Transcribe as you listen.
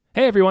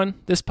Hey everyone,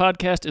 this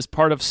podcast is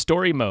part of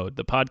Story Mode,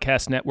 the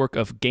podcast network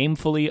of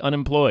Gamefully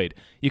Unemployed.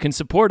 You can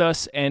support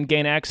us and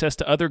gain access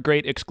to other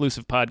great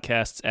exclusive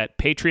podcasts at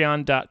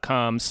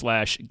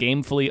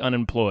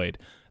patreon.com/gamefullyunemployed.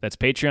 That's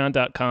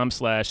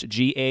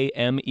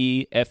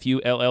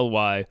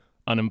patreon.com/GAMEFULLY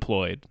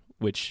unemployed,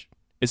 which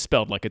is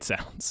spelled like it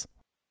sounds.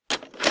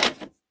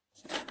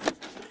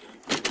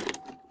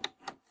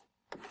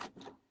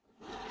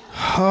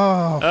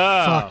 Oh,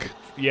 fuck.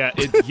 Yeah,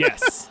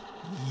 yes.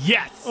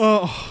 Yes.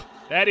 Oh.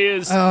 That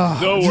is the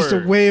word. Just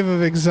a wave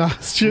of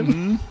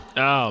exhaustion. Mm-hmm.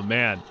 Oh,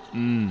 man.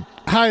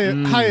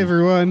 Hi,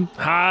 everyone.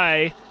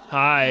 Hi.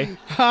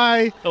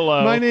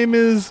 Hello. My name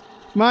is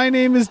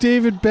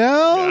David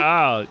Bell.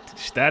 Oh,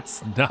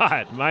 that's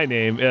not my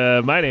name.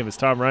 My name is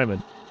Tom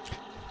Ryman.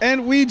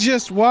 And we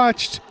just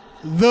watched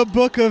The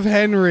Book of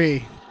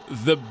Henry.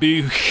 The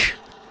Book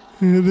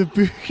The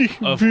Book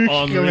of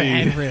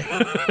Henry.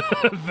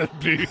 The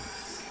Book.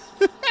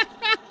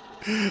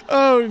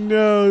 Oh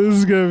no, this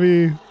is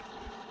gonna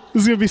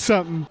be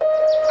something.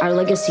 Our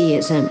legacy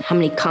isn't how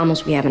many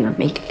commas we have in our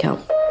bank account.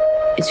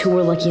 It's who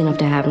we're lucky enough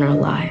to have in our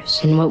lives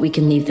and what we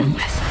can leave them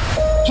with.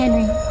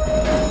 Henry,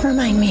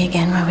 remind me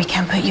again why we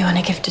can't put you in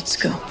a gifted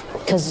school.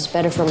 Because it's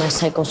better for my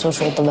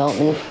psychosocial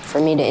development for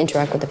me to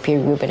interact with a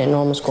peer group in a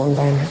normal school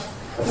environment.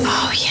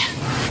 Oh, yeah.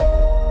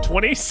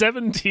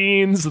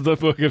 2017's The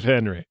Book of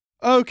Henry.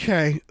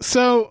 Okay,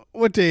 so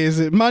what day is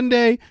it?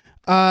 Monday?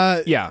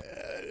 Yeah.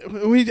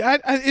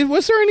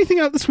 Was there anything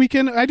out this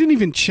weekend? I didn't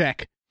even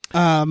check.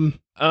 Judas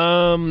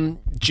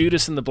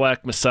and the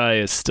Black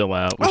Messiah is still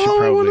out.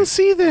 I want to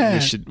see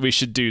that. We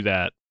should do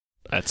that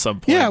at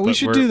some point. Yeah, we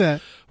should do that.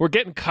 We're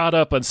getting caught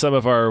up on some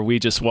of our We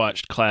Just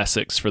Watched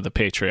classics for the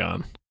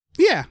Patreon.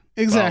 Yeah,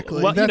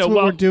 exactly. That's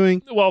what we're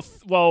doing.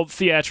 While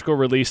theatrical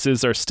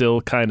releases are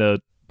still kind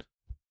of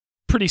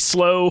pretty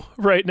slow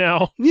right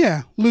now.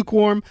 Yeah,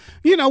 lukewarm.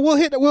 We'll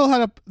hit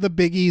up the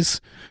biggies.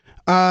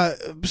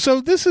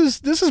 So this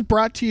is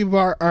brought to you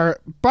by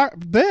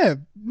brought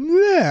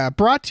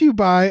to you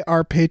by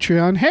our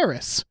Patreon,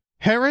 Harris.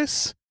 I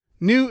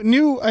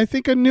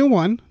think a new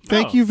one.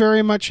 Thank you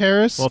very much,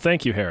 Harris. Well,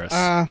 thank you, Harris.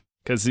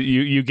 Because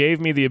you gave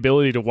me the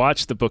ability to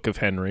watch The Book of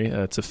Henry.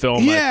 It's a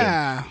film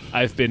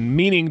I've been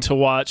meaning to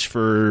watch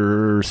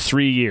for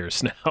 3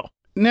 years now.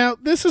 Now,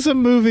 this is a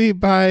movie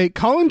by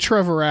Colin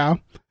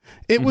Trevorrow.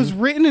 It was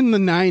written in the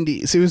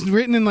 90s. It was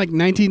written in like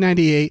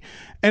 1998.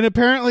 And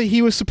apparently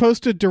he was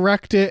supposed to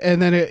direct it,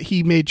 and then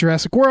he made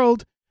Jurassic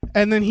World,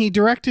 and then he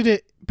directed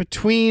it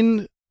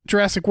between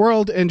Jurassic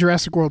World and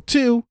Jurassic World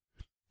 2.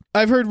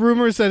 I've heard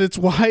rumors that it's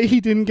why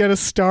he didn't get a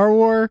Star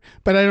Wars,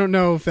 but I don't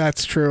know if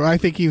that's true. I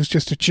think he was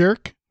just a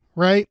jerk,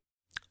 right?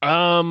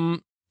 I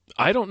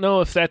don't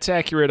know if that's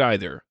accurate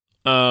either.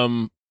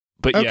 But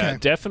Okay. Yeah,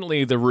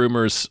 definitely the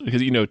rumors,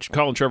 because,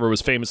 Colin Trevor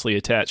was famously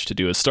attached to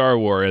do a Star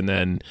Wars, and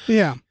then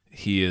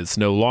he is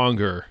no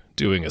longer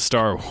doing a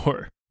Star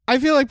Wars. I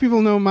feel like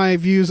people know my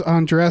views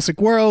on Jurassic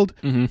World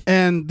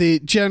and the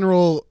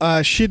general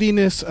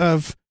shittiness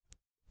of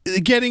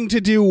getting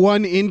to do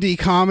one indie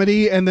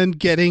comedy and then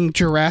getting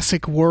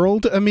Jurassic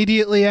World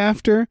immediately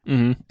after,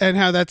 and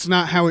how that's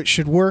not how it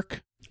should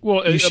work.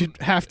 Well, you should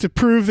have to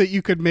prove that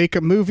you could make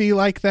a movie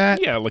like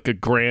that. Yeah, like a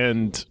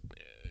grand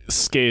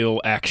scale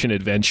action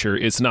adventure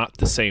is not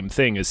the same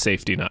thing as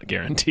Safety Not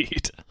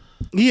Guaranteed.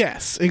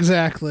 Yes,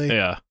 exactly.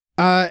 Yeah.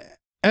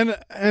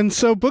 And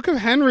so Book of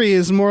Henry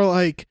is more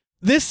like,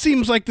 this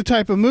seems like the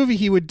type of movie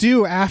he would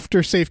do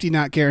after Safety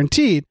Not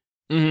Guaranteed.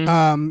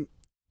 Well,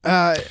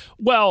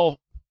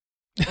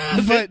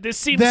 but this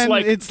seems then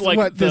like it's like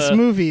what this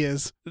movie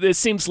is. This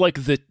seems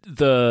like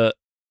the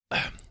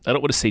I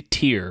don't want to say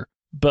tier,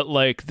 but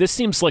like this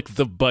seems like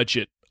the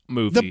budget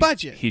movie. The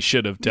budget he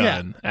should have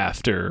done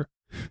after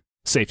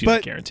Safety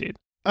Not Guaranteed.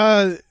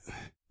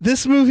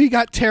 This movie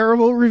got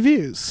terrible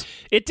reviews.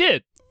 It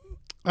did.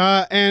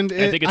 And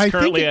I think it's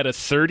currently at a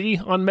 30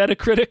 on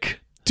Metacritic.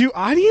 Do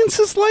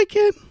audiences like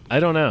it? I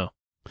don't know.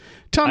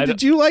 Tom,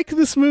 did you like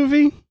this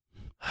movie?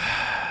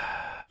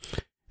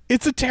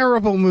 It's a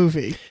terrible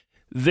movie.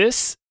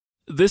 This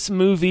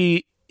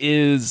movie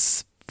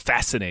is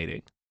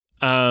fascinating.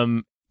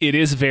 It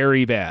is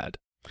very bad.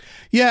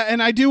 Yeah,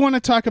 and I do want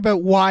to talk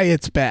about why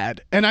it's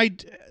bad. And I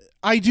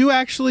do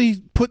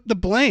actually put the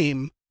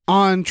blame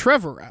on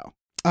Trevorrow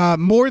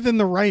more than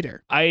the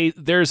writer.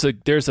 There's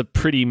a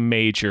pretty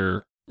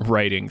major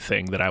writing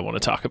thing that I want to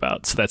talk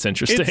about, so that's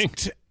interesting.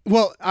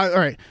 All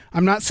right.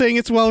 I'm not saying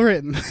it's well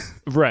written.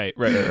 Right.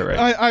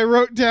 I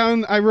wrote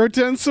down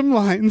some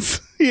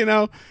lines.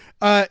 It's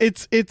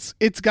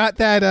got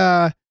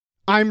that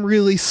I'm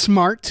really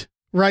smart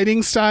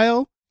writing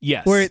style.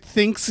 Yes. Where it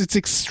thinks it's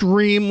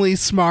extremely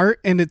smart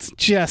and it's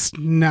just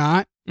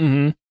not.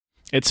 Mm-hmm.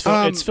 It's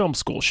film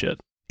school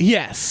shit.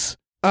 Yes.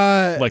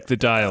 Like the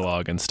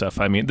dialogue and stuff.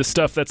 I mean, the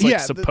stuff that's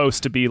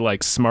supposed to be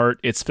like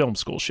smart, it's film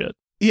school shit.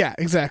 Yeah,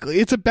 exactly.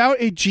 It's about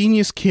a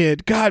genius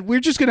kid. God, we're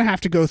just going to have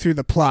to go through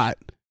the plot.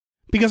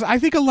 Because I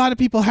think a lot of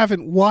people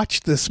haven't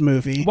watched this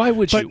movie. Why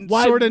would you?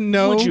 Why sort of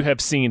know? Would you have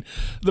seen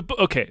the?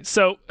 Okay,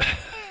 so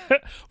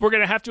we're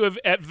going to have to have,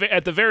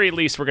 at the very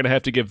least, we're going to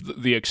have to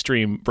give the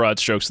extreme broad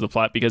strokes of the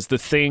plot, because the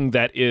thing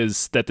that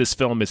this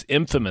film is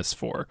infamous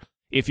for,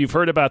 if you've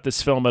heard about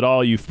this film at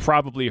all, you've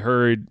probably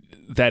heard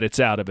that it's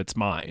out of its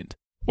mind,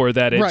 or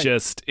that it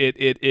just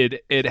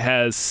it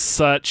has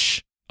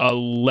such a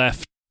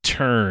left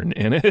turn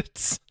in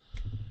it.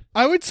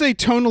 I would say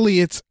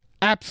tonally it's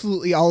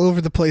absolutely all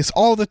over the place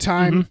all the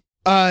time.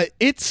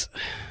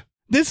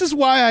 This is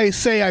why I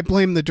say I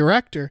blame the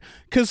director,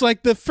 because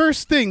like the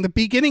first thing, the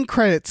beginning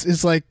credits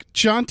is like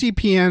jaunty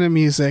piano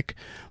music,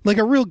 like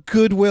a real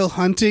Good Will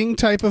Hunting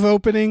type of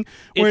opening,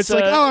 where it's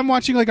like, oh, I'm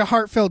watching like a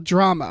heartfelt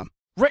drama.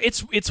 Right,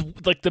 it's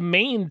like the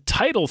main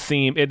title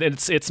theme, and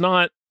it's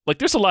not like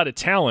there's a lot of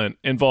talent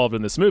involved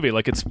in this movie.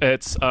 Like it's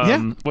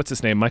what's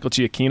his name, Michael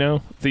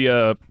Giacchino,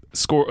 the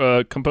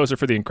composer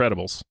for The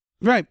Incredibles,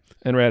 right,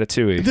 and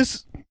Ratatouille.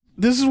 This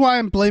is why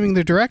I'm blaming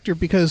the director,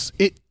 because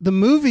the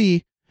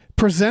movie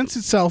presents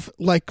itself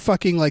like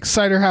fucking like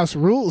Cider House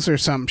Rules or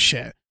some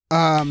shit.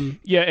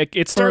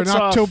 It starts or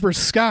an off, October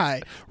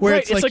Sky, where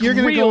right, it's like you're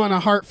gonna go on a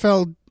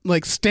heartfelt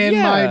like Stand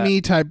By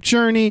Me type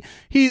journey.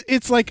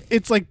 It's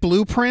like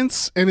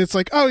Blueprints, and it's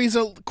like, oh, he's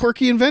a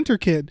quirky inventor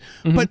kid.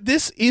 But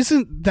this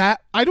isn't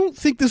that. I don't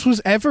think this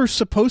was ever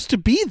supposed to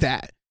be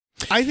that.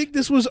 I think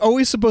this was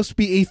always supposed to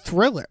be a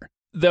thriller.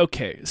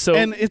 Okay, so...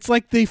 And it's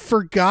like they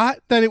forgot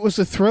that it was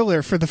a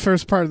thriller for the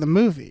first part of the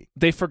movie.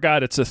 They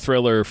forgot it's a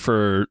thriller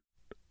for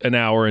an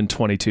hour and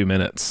 22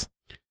 minutes.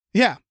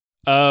 Yeah.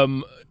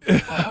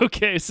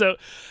 Okay, so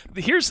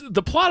here's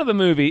the plot of the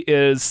movie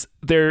is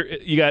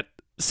you got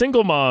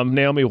single mom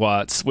Naomi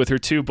Watts with her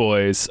two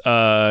boys,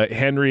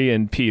 Henry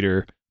and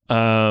Peter.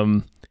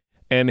 And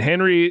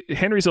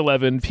Henry's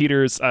 11,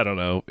 Peter's, I don't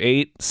know,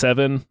 8,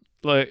 7...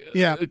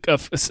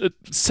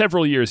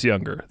 several years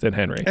younger than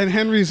Henry. And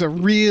Henry's a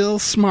real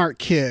smart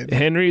kid.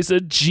 Henry's a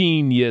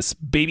genius,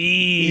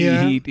 baby.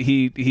 Yeah.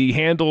 He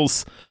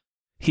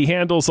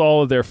handles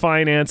all of their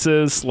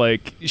finances.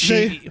 Like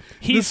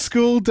the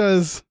school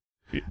does.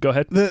 Go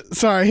ahead.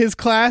 His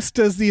class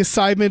does the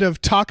assignment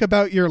of talk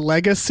about your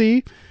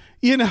legacy.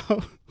 You know,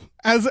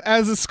 as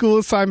a school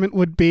assignment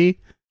would be.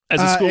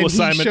 As a school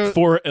assignment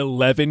for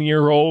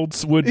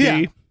 11-year-olds would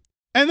be.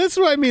 And that's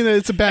what I mean. That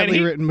it's a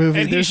badly written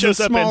movie. And he shows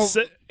up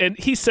and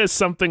he says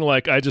something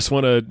like, "I just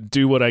want to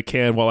do what I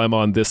can while I'm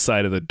on this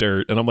side of the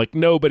dirt." And I'm like,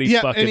 nobody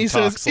fucking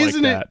talks like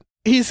that.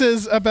 He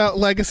says about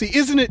legacy,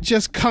 isn't it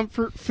just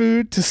comfort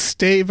food to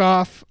stave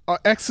off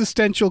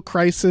existential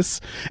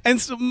crisis?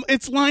 And so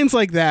it's lines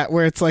like that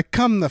where it's like,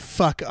 come the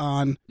fuck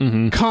on.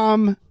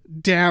 Calm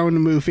down,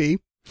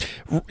 movie.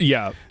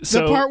 Yeah.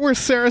 So, the part where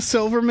Sarah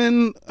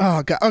Silverman...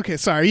 Oh, God. Okay,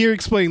 sorry. You're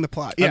explaining the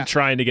plot. Yeah. I'm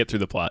trying to get through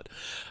the plot.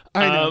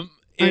 I know.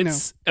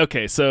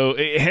 Okay, so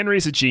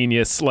Henry's a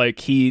genius. Like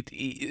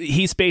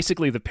he's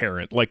basically the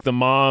parent. Like the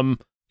mom,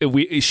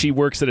 she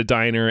works at a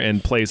diner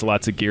and plays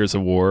lots of Gears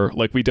of War.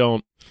 Like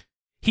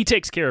he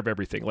takes care of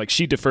everything. Like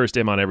she defers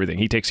to him on everything.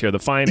 He takes care of the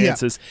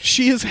finances. Yeah.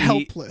 She is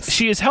helpless.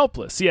 She is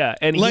helpless. Yeah,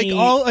 and like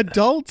all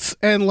adults,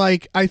 and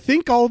like I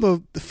think all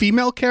the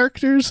female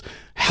characters,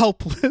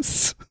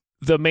 helpless.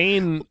 The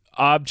main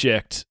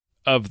object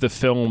of the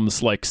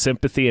film's like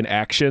sympathy and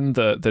action,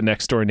 the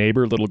next door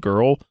neighbor, little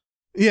girl.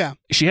 Yeah.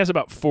 She has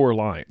about 4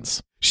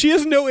 lines. She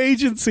has no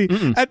agency.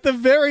 At the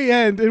very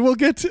end, and we'll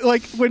get to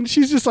like when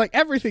she's just like,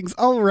 everything's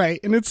all right.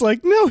 And it's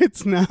like, no,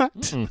 it's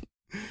not.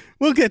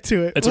 We'll get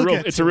to it.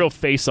 It's a real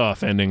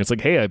face-off ending. It's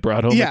like, hey, I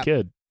brought home a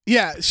kid.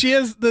 Yeah, she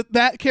has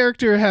that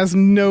character has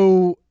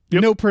no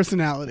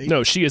personality.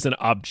 No, she is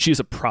she's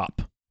a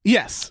prop.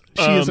 Yes,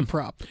 she is a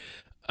prop.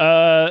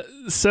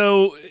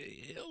 So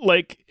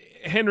like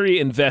Henry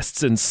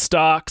invests in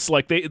stocks,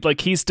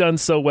 like he's done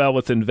so well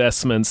with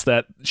investments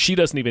that she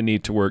doesn't even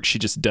need to work, she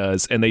just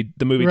does, and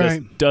the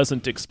movie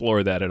doesn't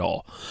explore that at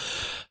all.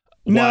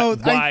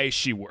 Why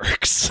she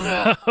works.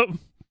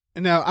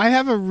 No, I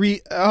have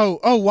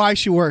why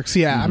she works.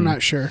 Yeah, I'm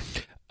not sure.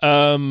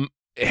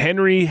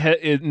 Henry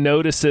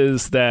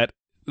notices that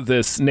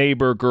this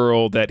neighbor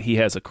girl that he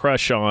has a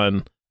crush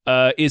on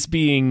is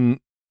being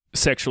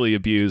sexually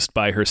abused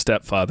by her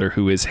stepfather,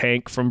 who is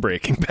Hank from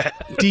Breaking Bad.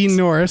 Dean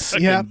Norris.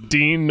 Yeah.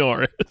 Dean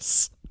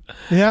Norris.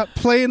 Yeah,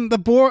 playing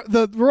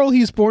the role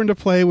he's born to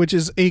play, which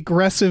is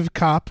aggressive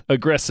cop.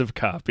 Aggressive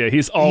cop. Yeah,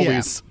 he's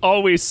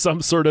always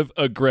some sort of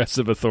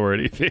aggressive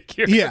authority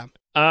figure. Yeah.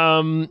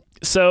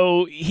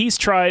 So he's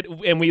tried,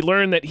 and we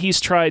learn that he's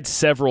tried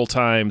several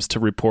times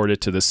to report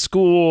it to the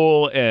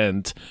school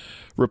and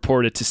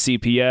report it to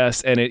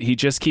CPS, and he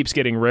just keeps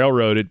getting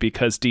railroaded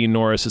because Dean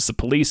Norris is the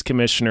police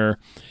commissioner.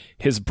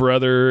 His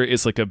brother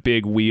is like a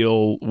big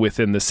wheel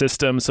within the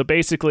system. So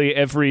basically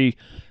every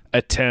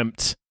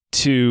attempt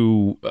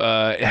to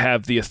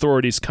have the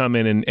authorities come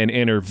in and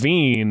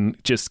intervene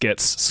just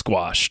gets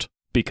squashed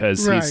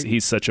because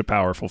he's such a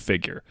powerful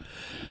figure.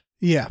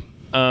 Yeah.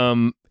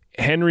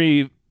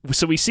 Henry,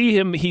 so we see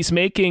him, he's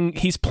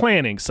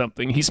planning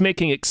something. He's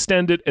making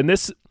extended, and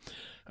this,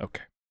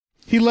 okay.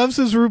 He loves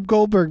his Rube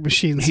Goldberg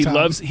machines.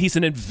 He's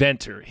an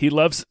inventor. He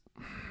loves,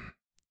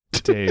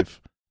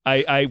 Dave.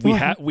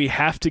 We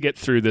have to get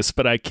through this,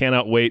 but I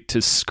cannot wait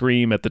to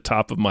scream at the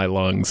top of my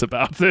lungs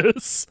about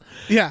this.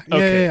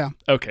 Yeah.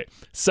 Okay.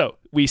 So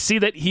we see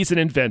that he's an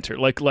inventor.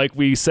 Like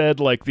we said,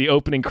 like the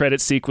opening credit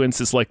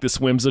sequence is like this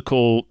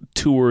whimsical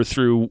tour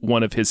through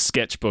one of his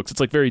sketchbooks. It's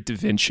like very Da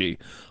Vinci.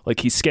 Like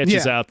he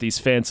sketches out these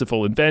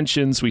fanciful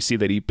inventions. We see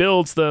that he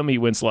builds them. He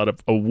wins a lot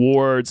of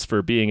awards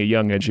for being a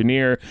young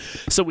engineer.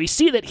 So we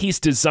see that he's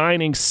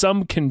designing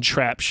some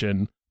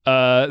contraption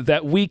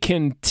that we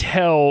can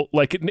tell,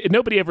 like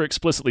nobody ever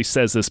explicitly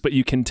says this, but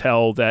you can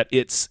tell that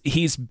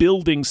he's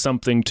building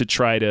something to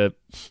try to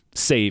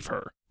save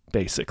her,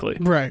 basically.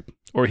 Right.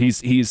 Or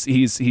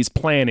he's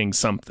planning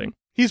something.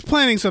 He's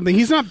planning something.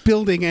 He's not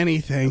building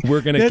anything.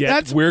 We're gonna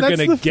get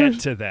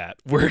to that.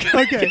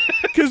 Okay,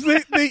 because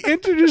they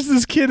introduce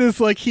this kid as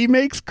like he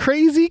makes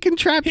crazy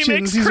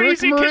contraptions. He's Rick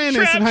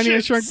Moranis in Honey, I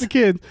Shrunk the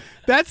Kids.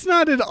 That's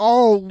not at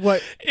all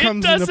what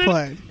comes into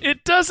play.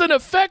 It doesn't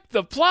affect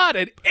the plot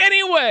in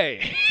any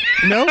way.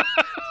 No.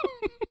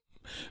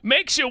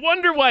 Makes you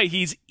wonder why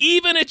he's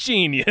even a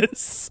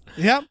genius.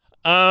 Yep.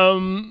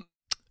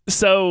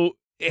 So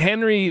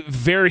Henry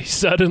very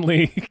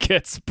suddenly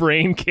gets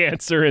brain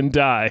cancer and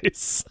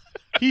dies.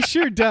 He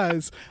sure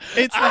does.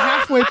 It's the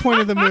halfway point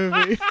of the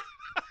movie.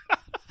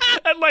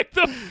 At like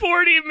the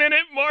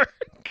 40-minute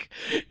mark.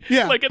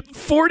 Yeah. Like at the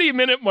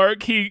 40-minute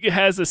mark, he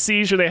has a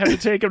seizure. They have to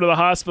take him to the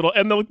hospital.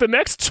 And the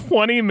next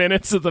 20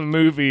 minutes of the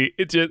movie,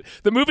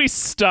 the movie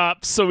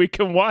stops so we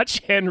can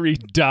watch Henry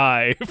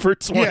die for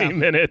 20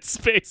 minutes,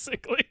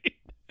 basically.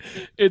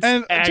 It's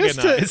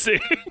agonizing.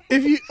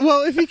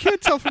 If you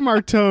can't tell from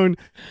our tone,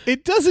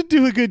 it doesn't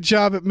do a good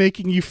job at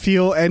making you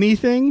feel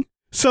anything.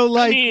 So,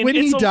 like, when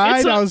he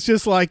died, I was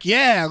just like,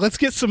 yeah, let's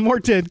get some more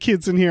dead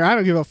kids in here. I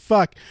don't give a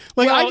fuck.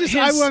 Like,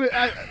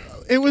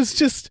 it was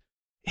just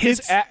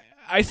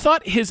I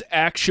thought his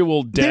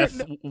actual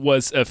death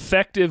was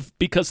effective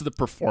because of the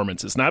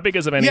performances, not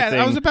because of anything.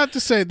 Yeah, I was about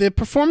to say, the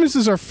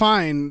performances are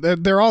fine.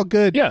 They're all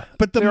good. Yeah,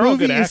 but the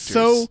movie is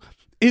so...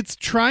 It's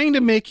trying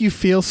to make you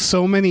feel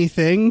so many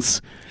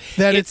things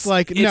that it's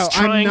like, no,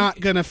 I'm not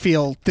going to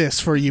feel this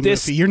for you,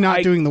 movie. You're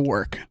not doing the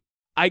work.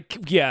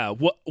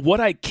 What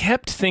I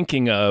kept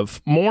thinking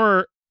of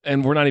more,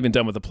 and we're not even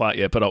done with the plot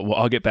yet, but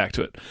I'll get back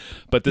to it.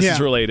 But this is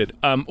related.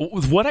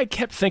 What I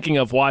kept thinking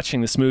of watching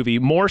this movie,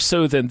 more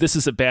so than this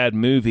is a bad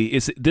movie,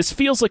 is this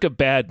feels like a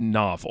bad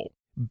novel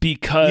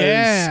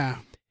because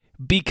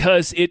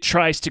it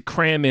tries to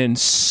cram in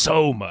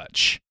so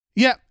much.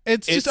 Yeah,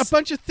 it's just a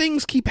bunch of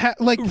things keep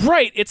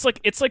right. It's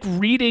like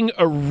reading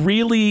a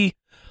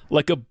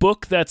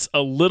book that's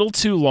a little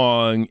too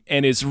long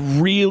and is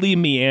really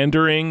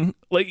meandering.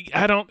 Like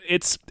I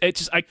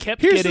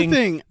kept Here's getting the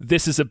thing.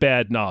 This is a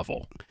bad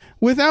novel.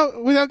 Without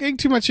getting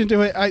too much into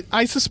it,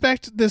 I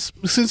suspect this,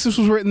 since this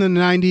was written in the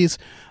 90s,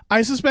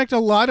 I suspect a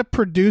lot of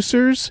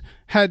producers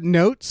had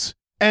notes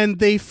and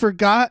they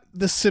forgot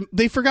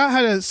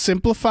how to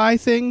simplify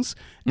things,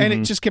 and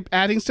it just kept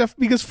adding stuff.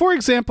 Because, for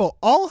example,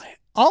 all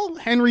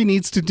Henry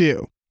needs to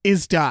do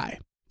is die.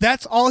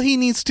 That's all he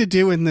needs to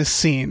do in this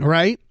scene,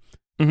 right?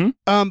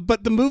 Mm-hmm.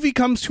 But the movie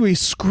comes to a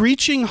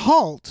screeching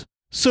halt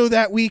so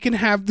that we can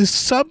have this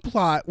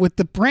subplot with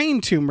the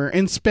brain tumor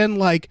and spend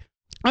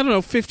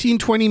 15,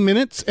 20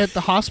 minutes at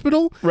the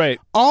hospital. Right.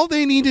 All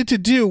they needed to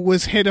do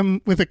was hit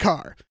him with a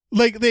car.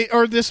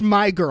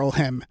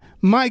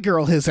 My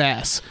girl his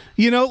ass.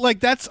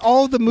 That's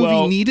all the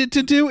movie needed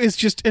to do, is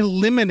just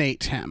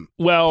eliminate him.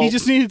 Well, he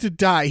just needed to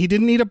die. He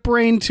didn't need a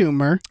brain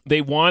tumor.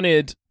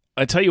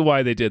 I tell you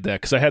why they did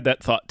that, because I had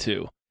that thought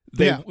too.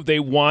 They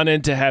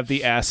wanted to have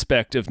the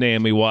aspect of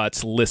Naomi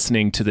Watts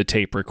listening to the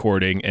tape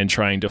recording and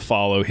trying to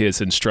follow his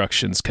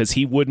instructions, because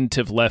he wouldn't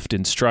have left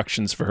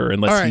instructions for her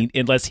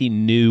unless he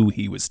knew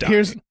he was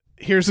dying.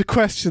 Here's a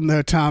question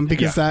though, Tom,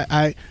 because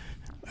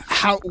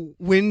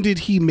when did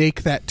he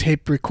make that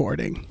tape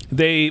recording?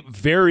 They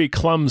very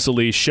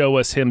clumsily show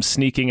us him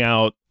sneaking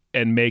out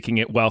and making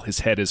it while his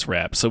head is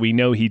wrapped, so we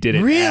know he did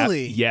it.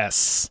 Really?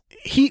 Yes.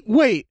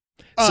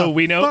 So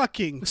we know.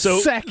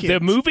 Second. The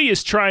movie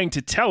is trying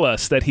to tell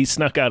us that he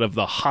snuck out of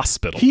the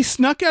hospital. He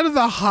snuck out of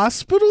the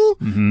hospital?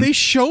 Mm-hmm. They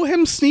show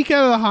him sneak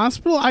out of the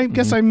hospital? I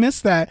guess I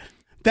missed that.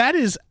 That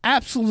is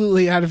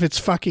absolutely out of its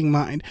fucking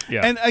mind.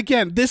 Yeah. And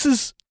again,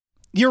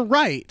 you're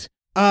right.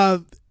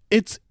 But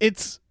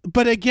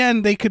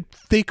again, they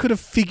could have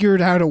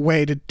figured out a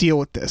way to deal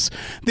with this.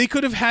 They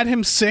could have had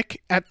him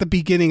sick at the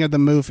beginning of the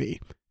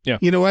movie. Yeah.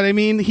 You know what I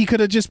mean? He could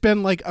have just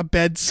been like a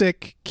bed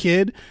sick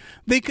kid.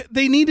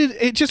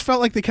 It just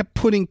felt like they kept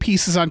putting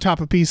pieces on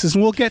top of pieces,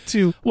 and we'll get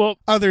to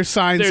other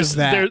signs of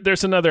that.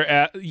 There's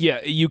another,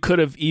 you could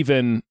have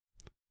even,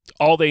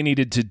 all they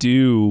needed to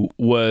do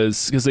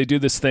was, because they do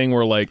this thing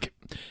where like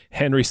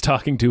Henry's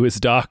talking to his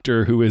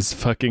doctor, who is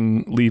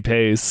fucking Lee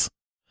Pace.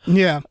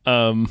 Yeah.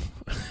 Fucking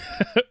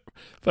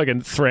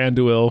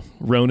Thranduil,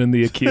 Ronan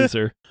the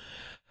Accuser.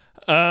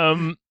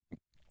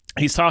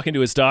 He's talking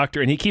to his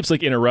doctor, and he keeps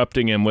like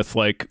interrupting him with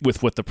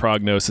what the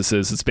prognosis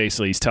is. It's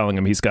basically he's telling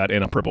him he's got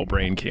inoperable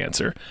brain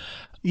cancer.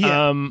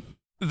 Yeah.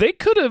 they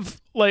could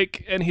have,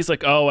 like, and he's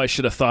like, oh, I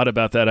should have thought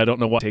about that. I don't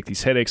know why I take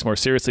these headaches more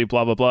seriously,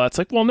 blah, blah, blah. It's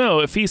like, well, no,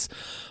 if he's,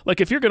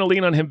 like, if you're going to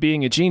lean on him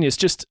being a genius,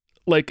 just,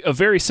 like, a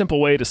very simple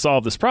way to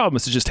solve this problem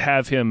is to just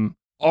have him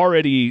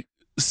already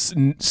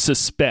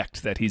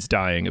suspect that he's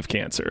dying of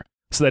cancer.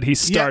 So that he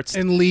starts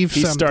and leave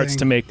he something. starts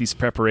to make these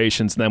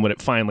preparations, and then when it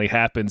finally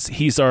happens,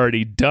 he's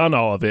already done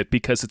all of it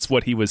because it's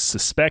what he was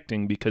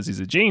suspecting because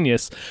he's a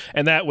genius.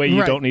 And that way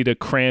you don't need to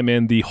cram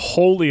in the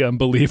wholly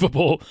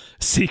unbelievable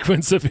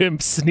sequence of him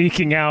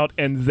sneaking out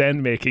and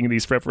then making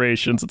these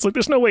preparations. It's like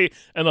there's no way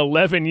an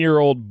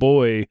 11-year-old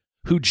boy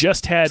who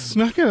just had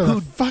snuck out of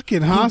the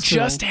fucking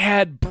hospital, who just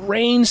had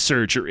brain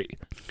surgery.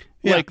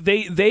 Yeah. Like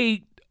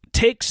they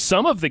take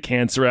some of the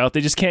cancer out,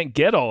 they just can't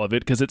get all of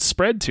it because it's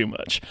spread too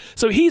much.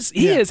 So he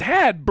has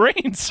had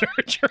brain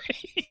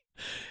surgery.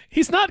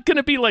 He's not going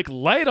to be like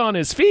light on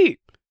his feet.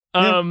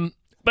 But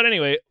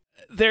anyway,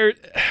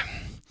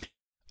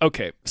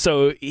 okay,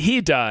 so he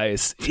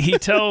dies. He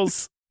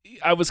tells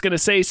I was going to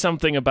say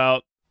something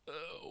about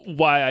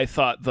why I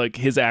thought like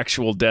his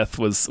actual death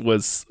was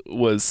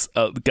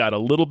got a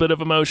little bit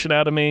of emotion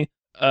out of me.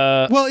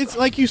 Well, it's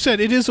like you said,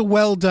 it is a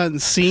well done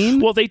scene.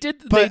 Well, they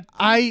did, but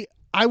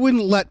I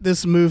wouldn't let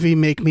this movie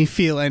make me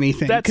feel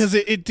anything because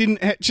it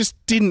just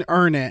didn't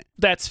earn it.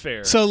 That's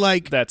fair. So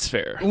like that's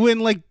fair. When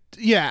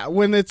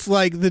it's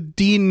like the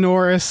Dean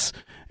Norris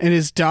and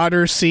his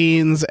daughter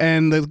scenes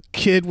and the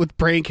kid with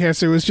brain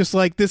cancer, it was just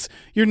like this.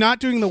 You're not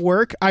doing the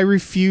work. I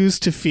refuse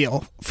to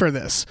feel for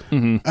this.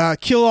 Mm-hmm.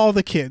 Kill all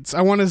the kids.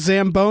 I want a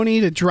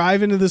Zamboni to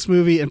drive into this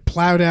movie and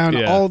plow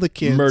down all the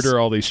kids. Murder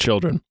all these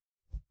children.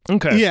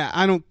 Okay. Yeah,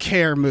 I don't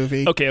care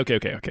movie. Okay.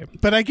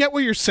 But I get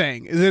what you're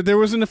saying. There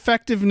was an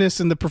effectiveness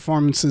in the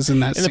performances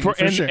in that scene, for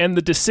sure. And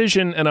the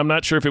decision, and I'm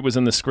not sure if it was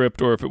in the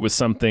script or if it was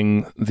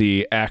something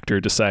the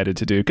actor decided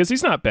to do, because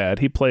he's not bad.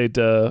 He played,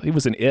 he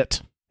was in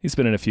It. He's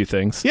been in a few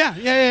things. Yeah.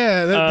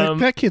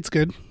 That kid's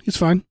good. He's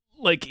fine.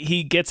 Like,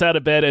 he gets out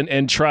of bed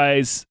and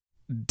tries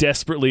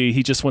desperately,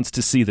 he just wants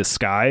to see the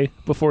sky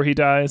before he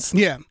dies.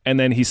 Yeah. And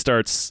then he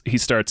starts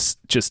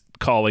just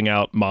calling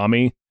out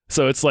mommy.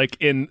 So it's like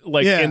in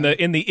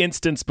the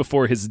instance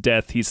before his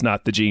death, he's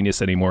not the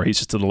genius anymore. He's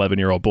just an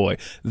 11-year-old boy.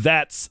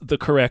 That's the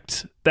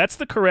correct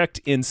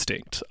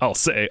instinct. I'll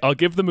say. I'll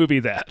give the movie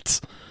that.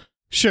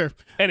 Sure.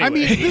 Anyway. I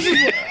mean, this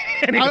is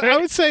I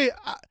would say.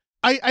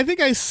 I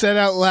think I said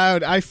out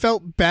loud, I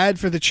felt bad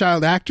for the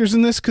child actors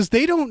in this because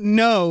they don't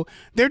know.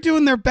 They're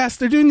doing their best.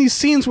 They're doing these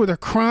scenes where they're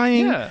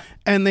crying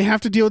and they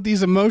have to deal with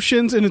these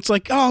emotions, and it's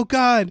like, oh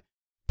God.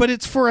 But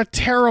it's for a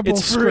terrible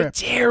script.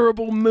 For a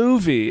terrible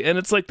movie. And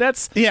it's like,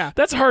 that's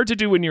hard to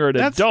do when you're an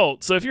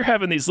adult. So if you're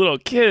having these little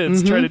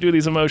kids try to do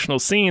these emotional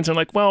scenes, I'm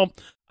like, well,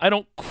 I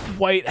don't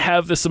quite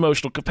have this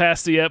emotional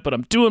capacity yet, but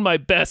I'm doing my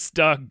best,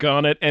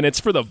 doggone it. And it's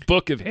for the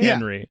Book of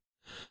Henry.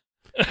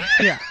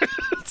 Yeah.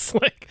 It's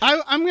like,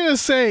 I'm going to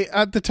say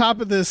at the top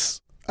of this,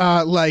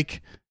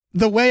 like,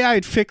 the way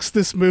I'd fix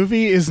this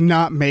movie is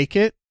not make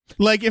it.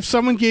 Like, if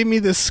someone gave me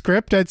this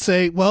script, I'd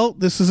say, well,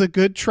 this is a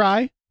good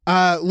try.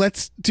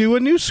 Let's do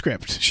a new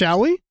script, shall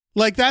we?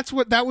 Like, that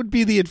would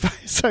be the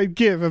advice I'd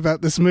give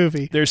about this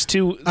movie.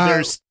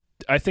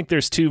 I think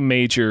there's two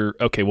major.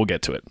 Okay, we'll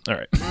get to it. All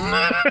right.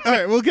 All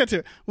right, we'll get to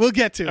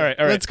it. All right.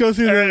 Let's go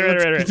through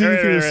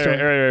the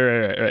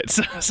story. All right.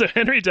 So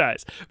Henry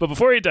dies, but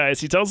before he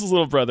dies, he tells his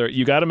little brother,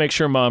 "You got to make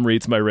sure Mom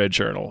reads my red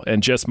journal,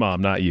 and just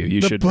Mom, not you.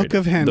 You should read Book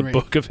of Henry. The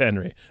Book of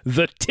Henry,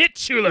 the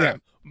titular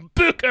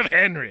Book of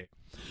Henry."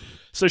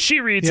 So she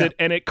reads it,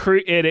 and it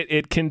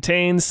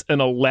contains an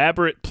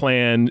elaborate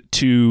plan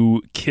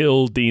to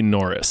kill Dean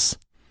Norris.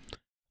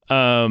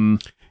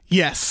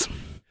 Yes.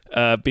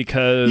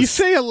 Because you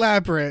say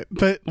elaborate,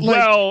 but like,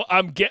 well,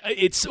 we'll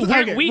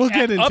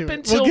get into up it.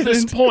 Until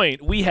this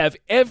point, we have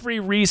every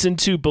reason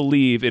to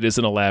believe it is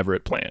an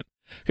elaborate plan.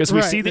 Because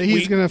we see that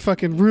he's going to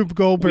fucking Rube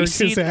Goldberg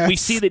his ass. We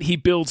see that he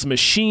builds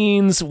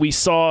machines. We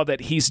saw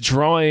that he's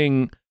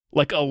drawing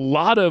like a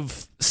lot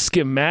of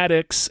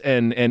schematics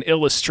and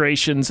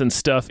illustrations and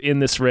stuff in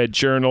this red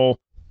journal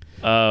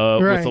with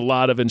a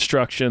lot of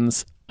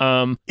instructions.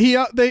 He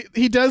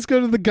does go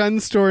to the gun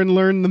store and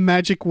learn the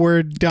magic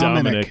word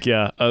Dominic.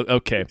 Yeah.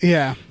 Okay.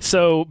 Yeah.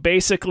 So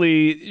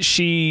basically,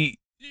 she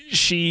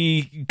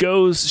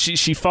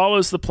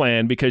follows the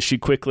plan because she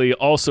quickly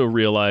also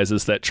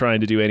realizes that trying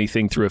to do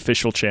anything through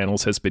official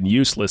channels has been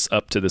useless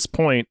up to this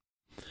point.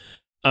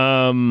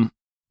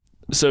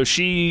 So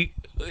she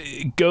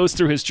goes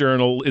through his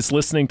journal, is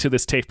listening to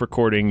this tape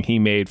recording he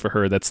made for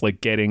her that's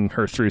like getting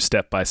her through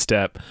step by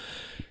step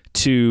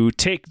to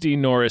take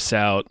Dean Norris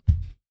out.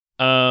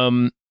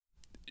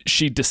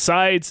 She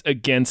decides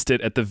against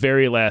it at the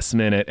very last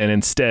minute and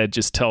instead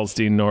just tells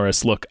Dean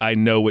Norris, "Look, I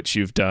know what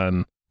you've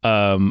done.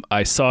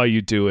 I saw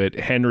you do it.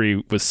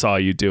 Henry saw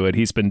you do it.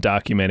 He's been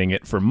documenting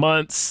it for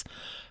months.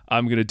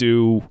 I'm going to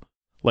do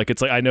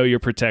it's like, I know you're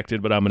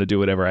protected, but I'm going to do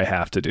whatever I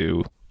have to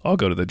do. I'll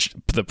go to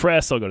the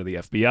press. I'll go to the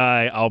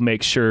FBI. I'll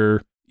make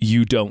sure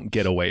you don't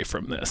get away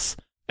from this."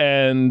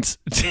 And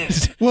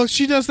well,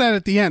 she does that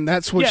at the end.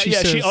 That's what she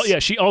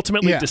says. She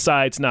ultimately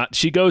decides not.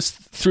 She goes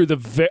through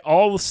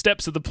all the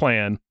steps of the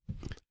plan.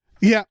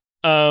 Yeah.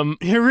 Um,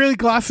 You're really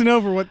glossing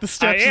over what the I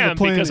steps of am the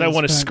plan because I is,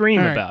 want to but- scream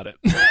all right. about it.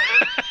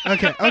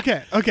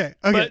 Okay.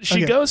 But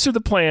she goes through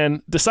the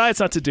plan, decides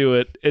not to do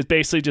it. It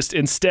basically just,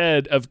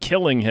 instead of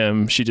killing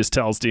him, she just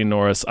tells Dean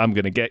Norris, I'm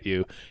going to get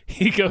you.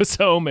 He goes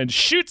home and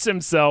shoots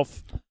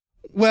himself.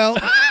 Well,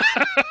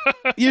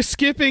 you're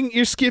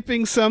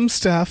skipping some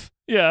stuff,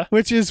 Yeah.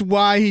 which is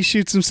why he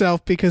shoots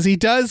himself, because he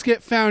does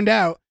get found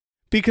out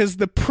because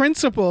the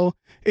principal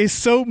is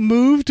so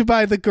moved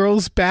by the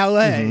girl's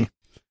ballet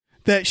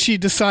that she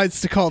decides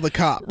to call the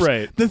cops.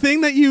 Right. The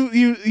thing that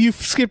you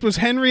skipped was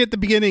Henry at the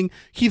beginning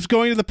keeps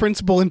going to the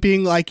principal and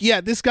being like,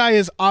 yeah, this guy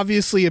is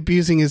obviously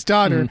abusing his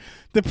daughter.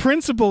 The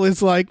principal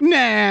is like,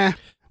 nah,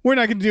 we're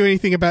not going to do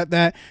anything about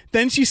that.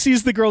 Then she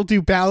sees the girl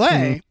do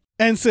ballet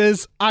and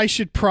says, I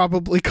should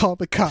probably call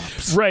the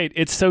cops. Right.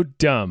 It's so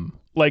dumb.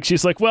 Like,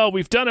 she's like, well,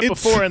 we've done it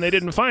before and they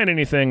didn't find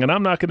anything, and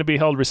I'm not going to be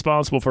held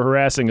responsible for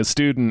harassing a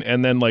student.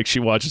 And then, like,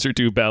 she watches her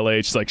do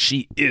ballet. She's like,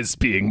 she is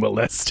being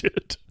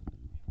molested.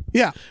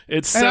 Yeah.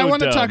 It's so And I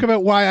want to dumb. talk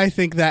about why I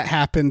think that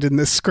happened in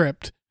this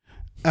script.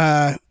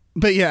 But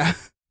yeah.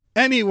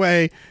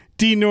 Anyway,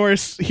 Dean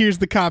Norris hears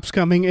the cops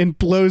coming and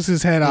blows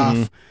his head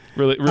off.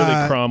 Really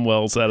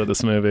Cromwell's out of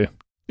this movie.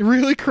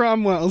 Really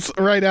Cromwell's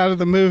right out of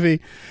the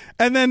movie.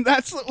 And then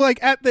that's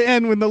like at the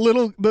end when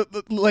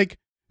the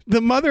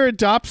mother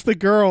adopts the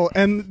girl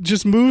and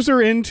just moves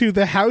her into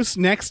the house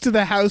next to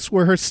the house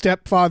where her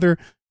stepfather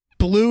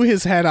blew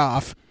his head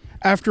off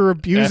after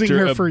abusing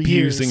her for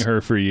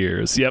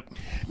years. Yep.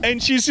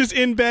 And she's just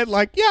in bed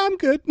like, yeah, I'm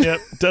good. Yep.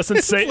 Doesn't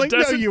It's say like, no,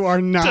 doesn't, you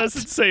are not.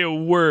 Doesn't say a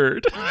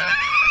word.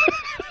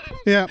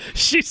 Yeah.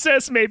 She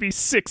says maybe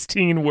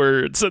 16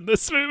 words in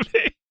this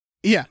movie.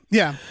 Yeah.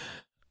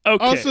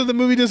 Okay. Also, the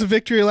movie does a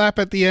victory lap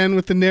at the end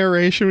with the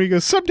narration where he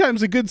goes,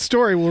 sometimes a good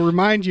story will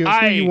remind you of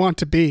who you want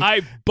to be.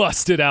 I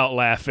busted out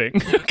laughing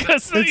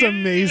because It's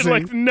amazing.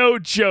 Like, no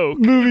joke.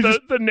 Movie the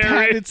just patted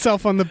narration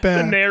itself on the the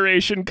back.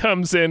 narration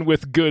comes in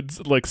with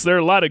good, like, there are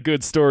a lot of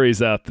good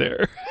stories out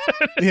there.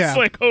 It's Yeah.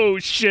 like, oh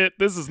shit,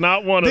 this is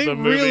not one of They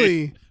them.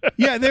 really,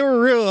 yeah, they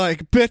were really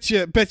like, bet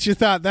you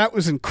thought that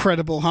was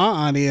incredible, huh,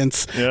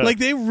 audience? Yeah. Like,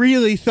 they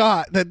really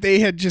thought that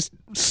they had just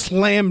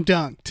slam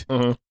dunked.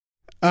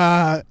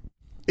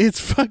 It's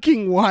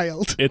fucking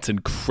wild It's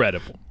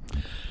incredible.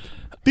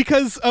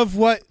 because of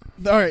what.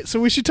 All right, so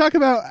we should talk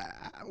about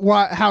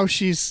how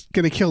she's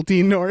gonna kill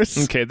Dean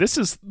Norris. Okay, this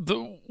is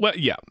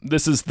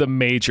this is the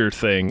major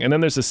thing, and then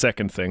there's a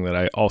second thing that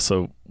I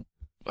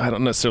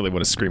don't necessarily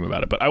want to scream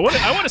about it, but I want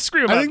to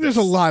scream about. I think there's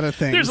a lot of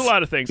things. There's a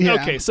lot of things. Yeah.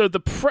 Okay, so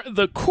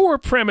the core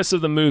premise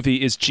of the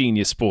movie is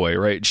Genius Boy,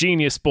 right?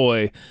 Genius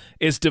Boy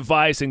is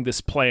devising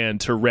this plan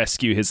to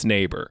rescue his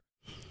neighbor.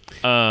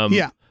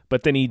 Yeah.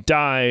 But then he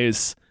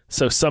dies,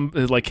 so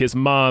his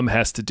mom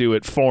has to do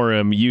it for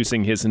him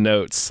using his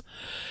notes.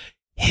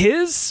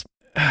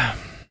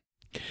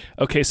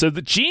 Okay, so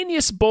the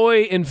Genius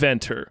Boy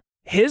inventor,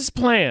 his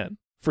plan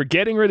for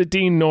getting rid of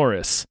Dean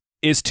Norris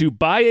is to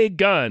buy a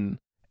gun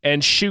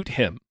and shoot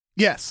him.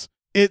 Yes,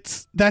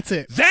 that's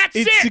it. That's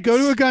it's it! to go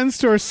to a gun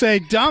store, say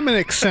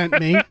Dominic sent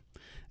me,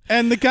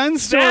 and the gun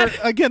store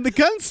the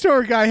gun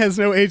store guy has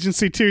no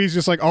agency too. He's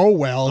just like, oh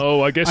well.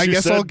 Oh, I guess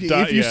I'll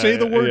if you say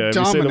the word if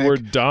you Dominic, say the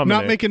word Dominic,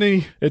 not making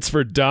any it's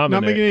for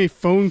Dominic. not making any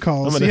phone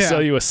calls. I'm going to Yeah.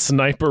 sell you a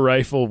sniper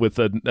rifle with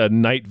a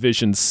night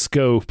vision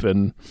scope,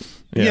 and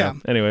Yeah.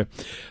 Anyway,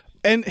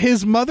 And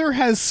his mother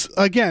has,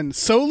 again,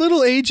 so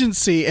little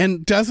agency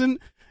and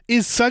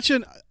is such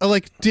a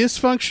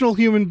dysfunctional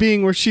human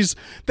being where she's,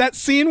 that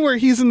scene where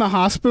he's in the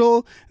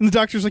hospital and the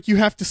doctor's like, you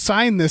have to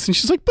sign this. And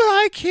she's like, but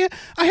I can't,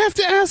 I have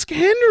to ask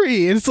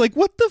Henry. And it's like,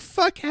 what the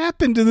fuck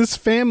happened to this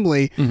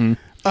family? Mm-hmm.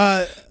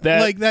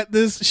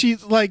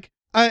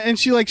 And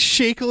she like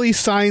shakily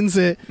signs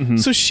it. Mm-hmm.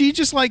 So she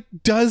just like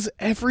does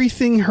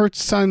everything her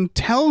son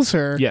tells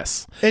her.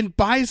 yes. And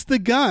buys the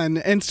gun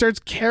and starts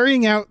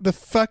carrying out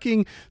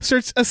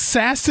starts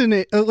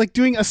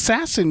doing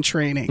assassin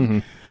training. Mm-hmm.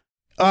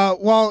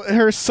 While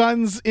her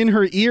son's in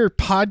her ear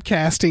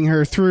podcasting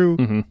her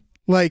through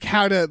like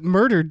how to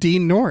murder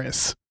Dean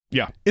Norris.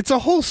 Yeah. It's a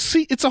whole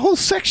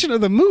section of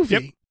the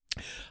movie.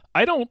 Yep.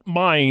 I don't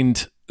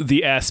mind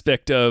the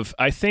aspect of,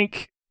 I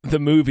think the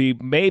movie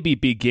maybe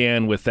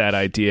began with that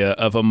idea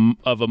of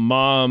a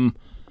mom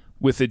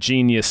with a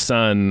genius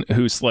son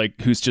who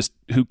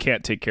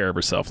can't take care of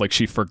herself. Like,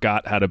 she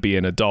forgot how to be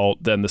an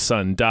adult. Then the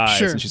son dies,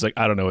 Sure. and she's like,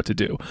 I don't know what to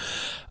do.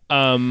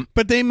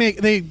 But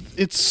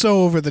it's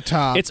so over the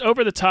top. It's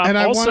over the top. And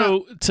I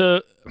want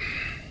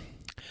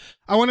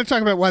to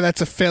talk about why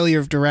that's a failure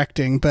of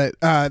directing, but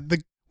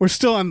we're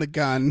still on the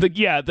gun.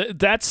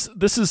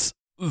 This is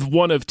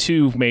one of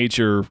two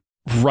major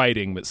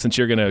writing, but since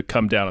you're going to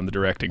come down on the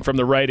directing, from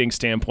the writing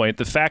standpoint,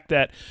 the fact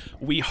that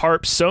we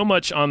harp so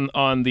much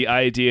on the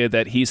idea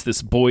that he's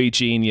this boy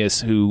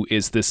genius who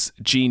is this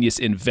genius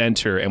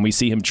inventor, and we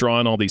see him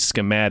drawing all these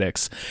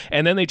schematics,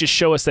 and then they just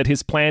show us that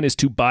his plan is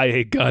to buy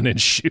a gun and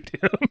shoot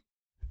him.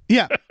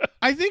 Yeah,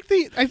 I think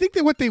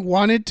that what they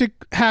wanted to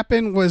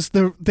happen was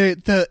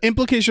the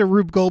implication of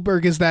Rube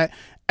Goldberg is that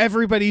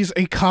everybody's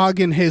a cog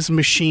in his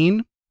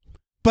machine,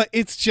 but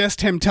it's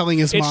just him telling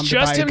his mom It's to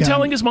buy just a him gun.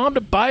 telling his mom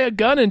to buy a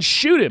gun and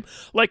shoot him.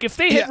 Like, if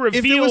they had if there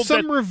revealed was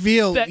some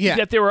reveal,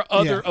 that there were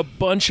a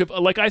bunch of,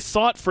 like, I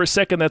thought for a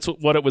second that's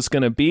what it was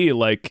going to be,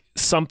 like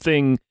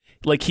something,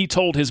 like he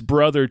told his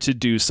brother to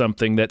do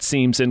something that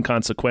seems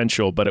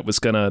inconsequential, but it was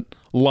going to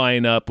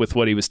line up with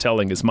what he was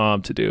telling his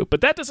mom to do.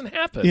 But that doesn't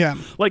happen. Yeah.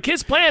 Like,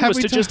 his plan was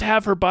to just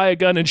have her buy a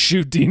gun and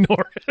shoot Dean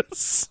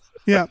Norris.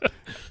 Yeah.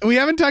 We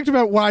haven't talked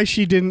about why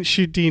she didn't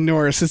shoot Dean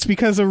Norris. It's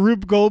because a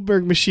Rube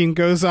Goldberg machine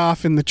goes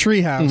off in the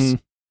treehouse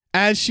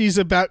as she's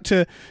about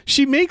to.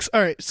 She makes.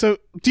 All right. So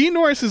Dean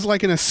Norris is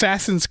like an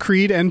Assassin's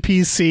Creed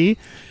NPC.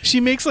 She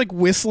makes like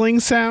whistling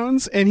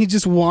sounds and he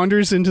just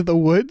wanders into the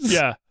woods.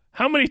 Yeah.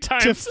 How many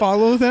times to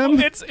follow them?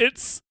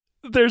 It's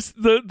there's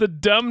the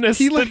dumbness.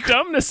 The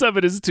dumbness of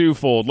it is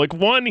twofold. Like,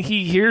 one,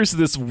 he hears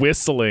this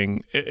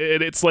whistling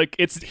and it's like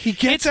he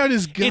gets out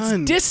his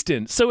gun. It's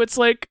distant. So it's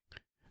like,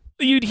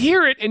 you'd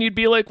hear it and you'd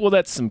be like, well,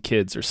 that's some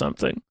kids or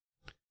something.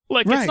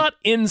 Like, It's not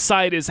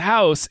inside his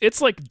house.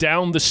 It's like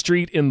down the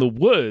street in the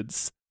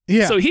woods.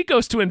 Yeah. So he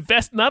goes to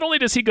not only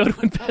does he go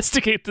to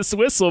investigate this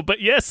whistle,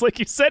 but yes, like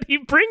you said, he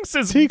brings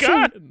his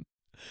gun.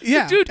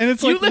 Yeah. Dude, and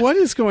it's like, what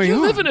is going on?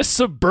 You live in a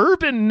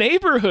suburban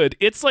neighborhood.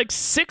 It's like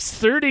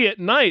 6:30 at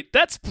night.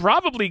 That's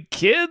probably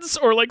kids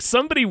or like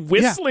somebody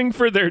whistling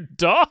for their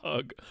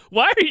dog.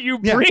 Why are you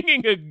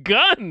bringing a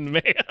gun,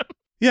 man?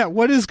 Yeah,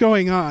 what is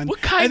going on?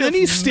 What kind and then of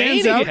he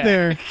stands maniac? out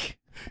there.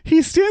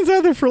 He stands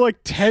out there for like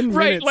 10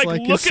 minutes.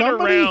 Like is looking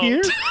somebody around.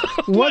 here?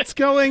 What's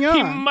going on?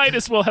 He might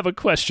as well have a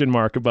question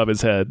mark above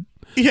his head.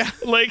 Yeah.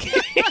 Like,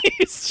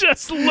 he's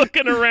just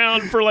looking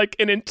around for like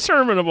an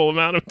interminable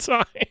amount of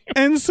time.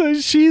 And so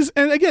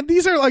and again,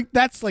 these are like,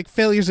 that's like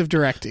failures of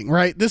directing,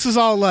 right? This is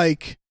all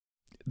like,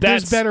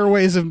 there's better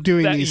ways of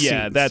doing these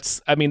scenes.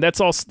 That's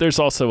also, there's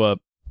also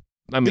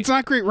it's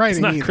not great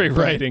writing. It's not great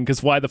writing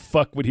because why the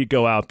fuck would he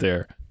go out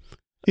there?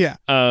 Yeah.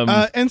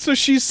 And so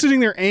she's sitting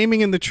there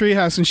aiming in the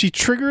treehouse and she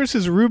triggers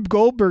his Rube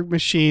Goldberg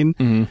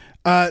machine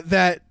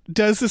that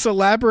does this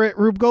elaborate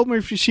Rube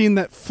Goldberg machine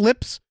that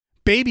flips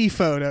baby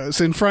photos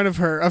in front of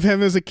her of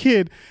him as a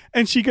kid.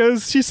 And she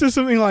says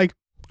something like,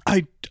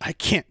 I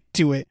can't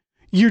do it.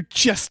 You're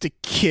just a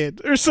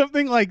kid or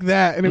something like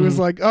that. And it was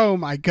like, oh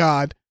my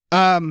God.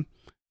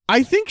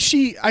 I think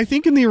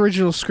in the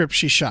original script,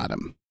 she shot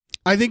him.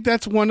 I think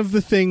that's one of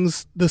the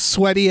things, the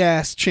sweaty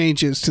ass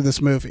changes to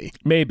this movie.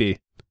 Maybe.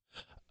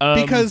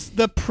 Because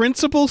the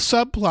principal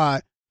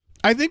subplot,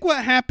 I think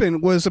what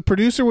happened was a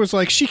producer was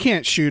like, she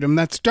can't shoot him.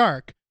 That's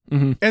dark.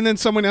 And then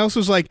someone else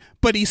was like,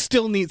 but he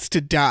still needs to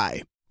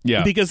die.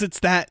 Yeah. Because it's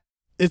that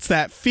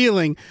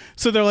feeling.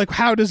 So they're like,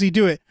 how does he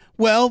do it?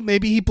 Well,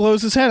 maybe he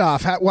blows his head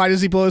off. Why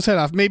does he blow his head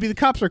off? Maybe the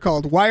cops are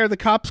called. Why are the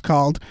cops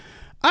called?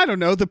 I don't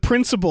know. The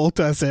principal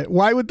does it.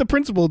 Why would the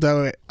principal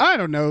do it? I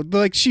don't know.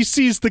 Like, she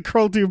sees the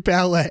girl do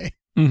ballet.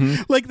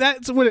 Like,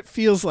 that's what it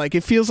feels like.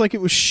 It feels like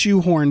it was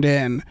shoehorned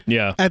in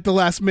at the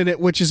last minute,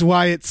 which is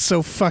why it's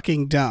so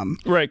fucking dumb.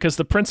 Right, because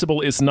the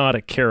principal is not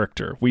a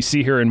character. We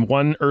see her in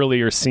one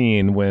earlier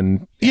scene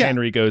when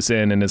Henry goes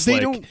in and is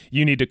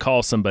you need to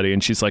call somebody.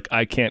 And she's like,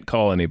 I can't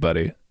call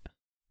anybody.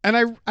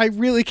 And I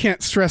really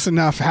can't stress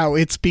enough how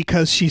it's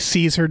because she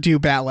sees her do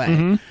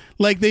ballet.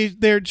 Like,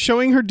 they're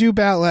showing her do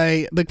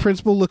ballet. The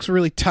principal looks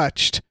really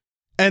touched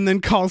and then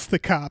calls the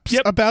cops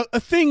about a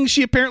thing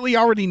she apparently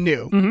already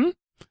knew.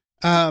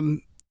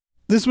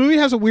 This movie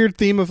has a weird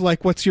theme of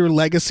like, what's your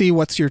legacy?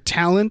 What's your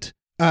talent?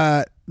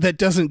 That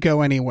doesn't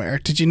go anywhere.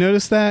 Did you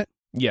notice that?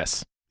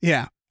 Yes.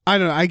 Yeah. I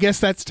don't know. I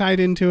guess that's tied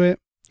into it.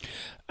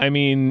 I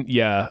mean,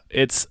 yeah,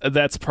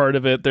 that's part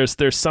of it.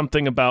 There's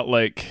something about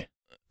like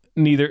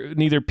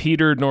neither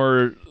Peter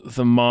nor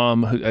the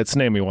mom, it's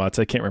Naomi Watts.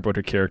 I can't remember what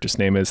her character's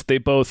name is. They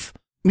both,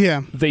 they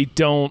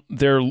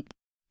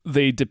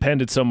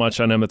depended so much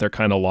on him that they're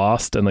kind of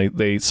lost and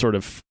they sort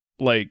of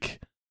like,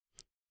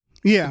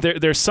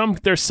 there's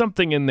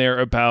something in there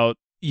about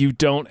you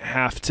don't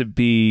have to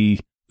be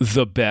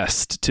the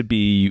best to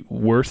be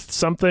worth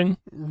something.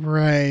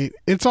 Right.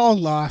 It's all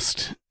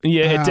lost.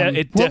 Yeah,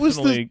 it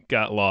definitely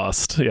got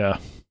lost. Yeah.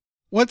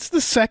 What's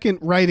the second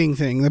writing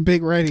thing? The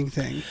big writing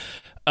thing?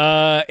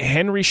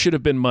 Henry should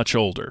have been much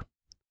older.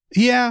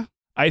 Yeah.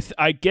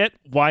 I get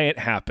why it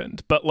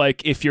happened, but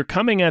like if you're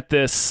coming at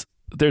this,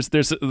 let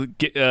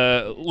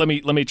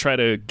me try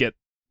to get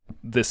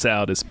this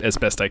out as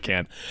best I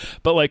can.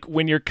 But like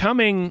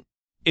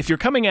if you're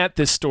coming at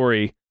this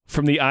story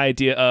from the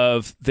idea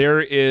of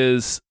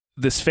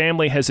this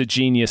family has a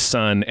genius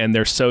son and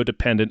they're so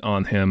dependent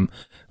on him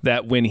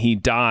that when he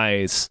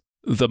dies,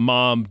 the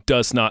mom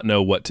does not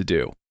know what to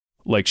do.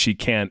 Like she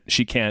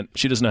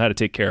doesn't know how to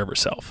take care of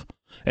herself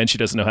and she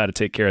doesn't know how to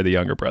take care of the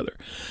younger brother.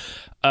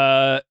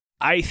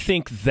 I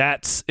think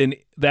that's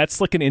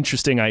like an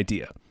interesting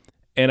idea.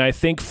 And I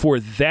think for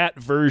that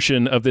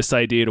version of this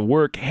idea to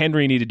work,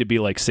 Henry needed to be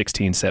like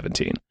 16,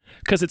 17.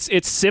 Because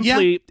it's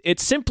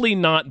simply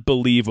not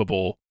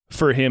believable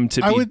for him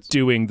to be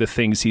doing the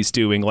things he's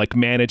doing, like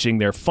managing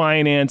their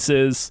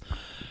finances,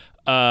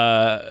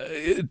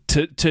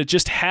 to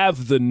just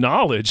have the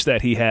knowledge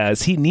that he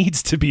has, he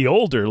needs to be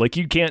older. Like,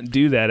 you can't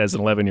do that as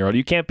an 11-year-old.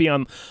 You can't be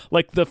on,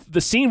 like,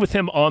 the scene with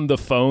him on the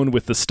phone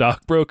with the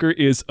stockbroker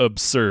is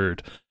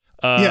absurd.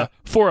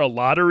 For a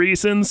lot of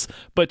reasons,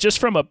 but just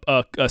from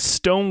a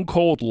stone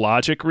cold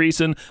logic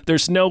reason,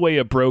 there's no way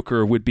a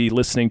broker would be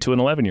listening to an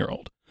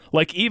 11-year-old.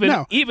 Like,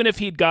 even if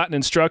he'd gotten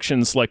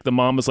instructions, like the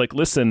mom was like,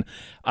 listen,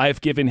 I've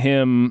given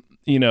him,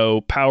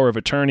 power of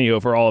attorney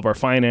over all of our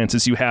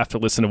finances. You have to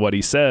listen to what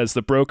he says.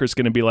 The broker's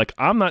going to be like,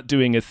 I'm not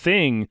doing a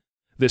thing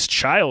this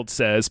child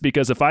says,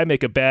 because if I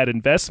make a bad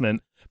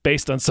investment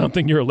based on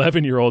something your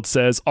 11-year-old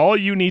says, all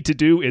you need to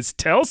do is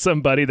tell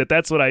somebody that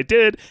that's what I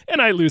did,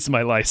 and I lose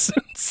my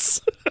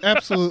license.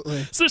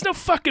 Absolutely. So there's no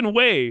fucking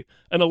way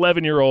an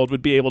 11-year-old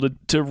would be able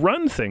to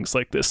run things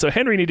like this. So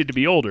Henry needed to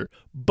be older.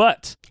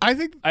 But I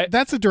think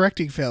that's a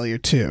directing failure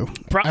too.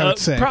 I would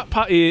say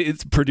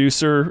it's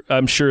producer.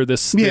 I'm sure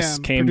this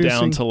came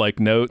down to like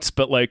notes,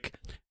 but like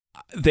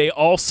they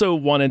also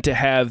wanted to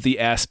have the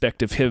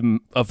aspect of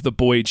him, of the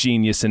boy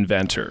genius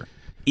inventor,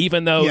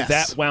 even though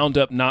that wound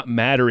up not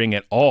mattering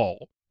at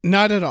all.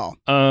 Not at all.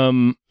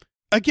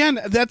 Again,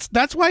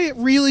 that's why it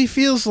really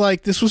feels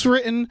like this was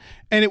written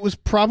and it was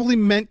probably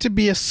meant to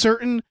be a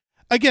certain.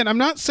 Again, I'm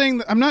not saying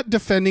that, I'm not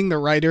defending the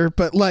writer,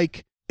 but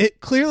like it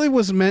clearly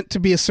was meant to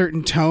be a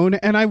certain tone.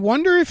 And I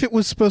wonder if it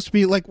was supposed to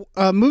be like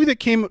a movie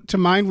that came to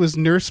mind was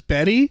Nurse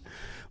Betty.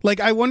 Like,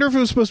 I wonder if it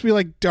was supposed to be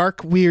like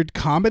dark, weird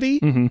comedy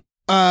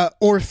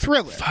or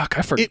thriller. Fuck,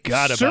 I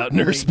forgot about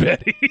Nurse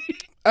Betty.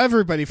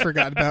 Everybody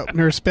forgot about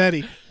Nurse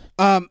Betty.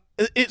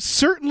 It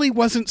certainly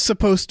wasn't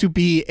supposed to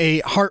be a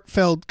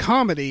heartfelt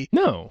comedy.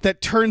 No.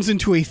 That turns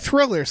into a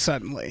thriller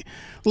suddenly.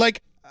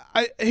 Like,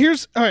 all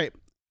right.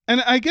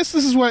 And I guess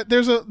this is what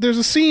there's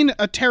a scene,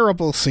 a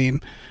terrible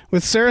scene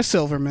with Sarah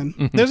Silverman.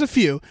 Mm-hmm. There's a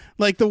few,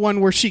 like the one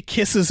where she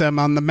kisses him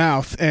on the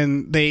mouth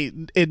and they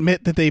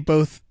admit that they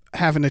both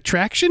have an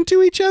attraction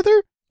to each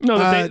other. No,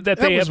 that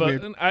they have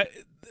weird.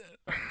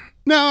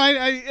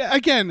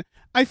 Again,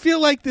 I feel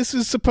like this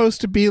is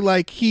supposed to be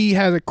like he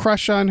had a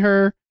crush on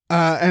her,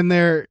 and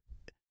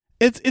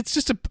it's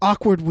just an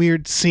awkward,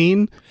 weird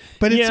scene.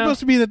 But it's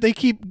supposed to be that they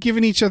keep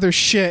giving each other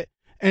shit,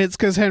 and it's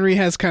because Henry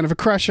has kind of a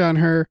crush on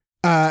her,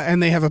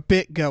 and they have a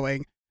bit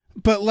going.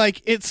 But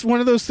like, it's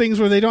one of those things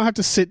where they don't have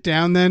to sit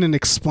down then and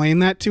explain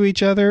that to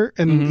each other,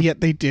 and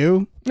yet they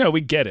do. No,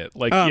 we get it.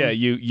 Like,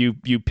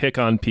 you pick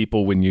on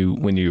people when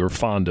you're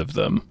fond of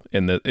them,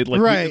 and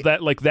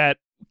that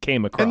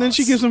came across. And then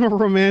she gives him a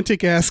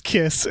romantic ass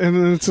kiss, and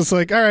then it's just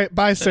like, all right,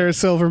 bye, Sarah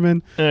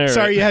Silverman.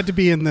 Sorry you had to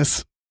be in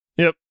this.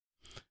 Yep.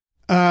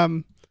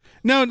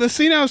 No, the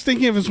scene I was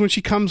thinking of is when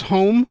she comes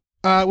home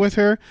with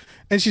her,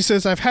 and she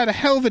says, I've had a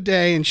hell of a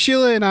day, and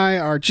Sheila and I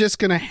are just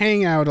going to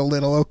hang out a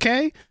little,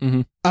 okay?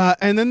 Mm-hmm.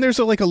 And then there's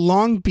a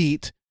long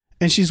beat,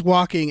 and she's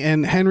walking,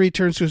 and Henry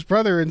turns to his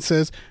brother and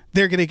says,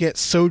 they're going to get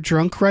so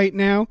drunk right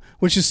now,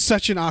 which is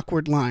such an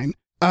awkward line.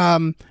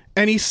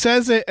 And he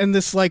says it in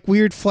this like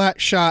weird flat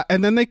shot,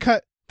 and then they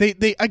cut,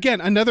 they again,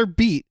 another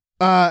beat,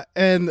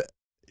 and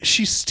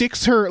she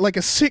sticks her, like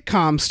a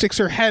sitcom, sticks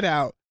her head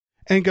out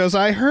and goes,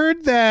 I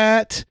heard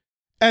that.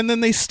 And then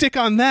they stick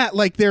on that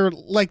like they're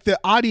like the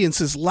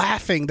audience is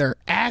laughing their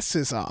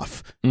asses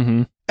off.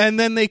 Mm-hmm. And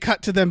then they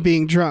cut to them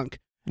being drunk.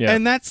 Yeah.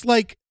 And that's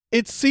like,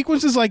 it's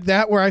sequences like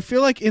that where I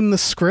feel like in the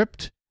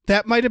script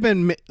that might have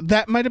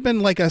been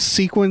like a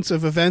sequence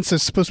of events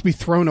that's supposed to be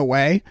thrown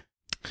away.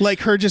 Like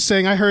her just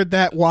saying, I heard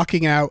that,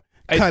 walking out,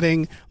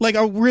 cutting, like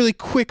a really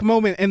quick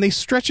moment, and they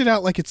stretch it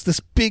out like it's this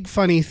big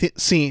funny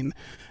scene.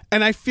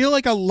 And I feel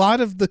like a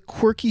lot of the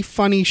quirky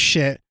funny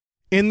shit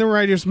in the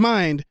writer's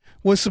mind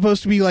was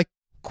supposed to be like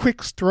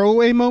quick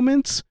throwaway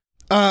moments,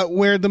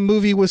 where the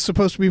movie was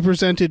supposed to be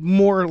presented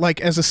more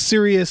like as a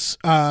serious,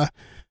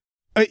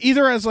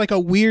 either as like a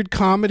weird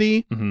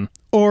comedy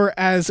or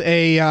as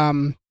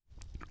a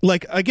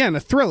like, again, a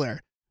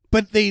thriller.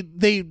 But they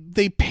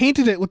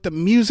painted it with the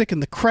music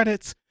and the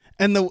credits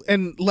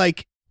and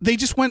like they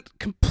just went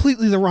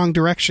completely the wrong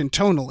direction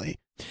tonally.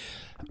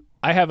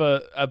 I have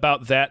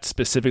about that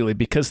specifically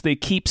because they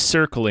keep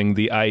circling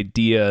the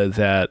idea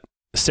that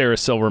Sarah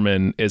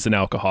Silverman is an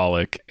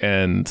alcoholic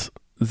and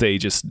they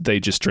just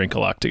drink a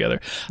lot together.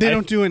 They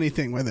don't do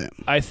anything with it.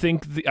 I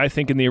think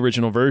in the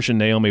original version,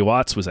 Naomi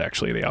Watts was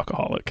actually the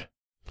alcoholic.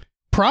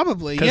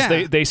 Probably, yeah.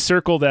 Because they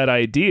circle that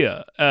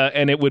idea,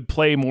 and it would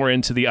play more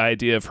into the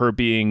idea of her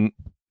being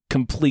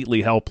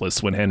completely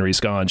helpless when Henry's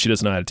gone. She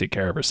doesn't know how to take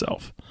care of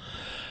herself.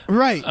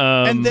 Right.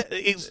 And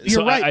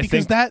you're right, I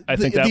because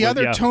think the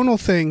other tonal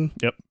thing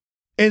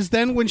is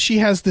then when she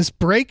has this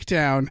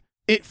breakdown,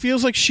 it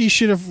feels like she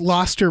should have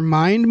lost her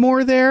mind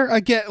more there.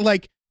 Again,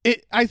 like,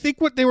 I think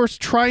what they were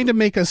trying to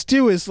make us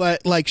do is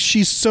like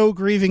she's so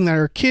grieving that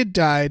her kid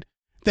died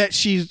that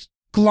she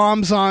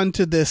gloms on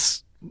to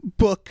this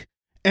book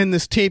and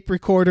this tape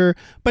recorder,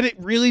 but it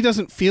really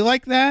doesn't feel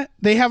like that.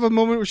 They have a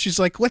moment where she's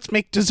like, let's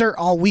make dessert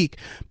all week.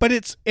 But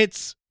it's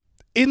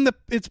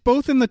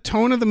both in the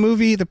tone of the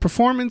movie, the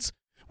performance,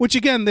 which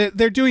again,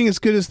 they're doing as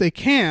good as they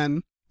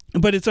can,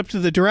 but it's up to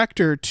the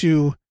director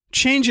to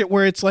change it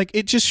where it's like,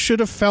 it just should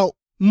have felt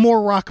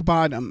more rock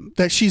bottom,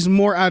 that she's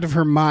more out of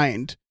her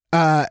mind,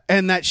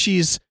 and that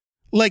she's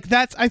like,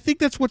 I think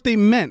that's what they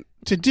meant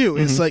to do,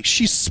 is like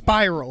she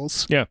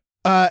spirals. Yeah.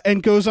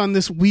 And goes on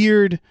this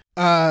weird,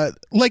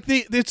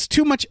 it's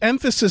too much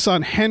emphasis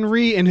on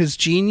Henry and his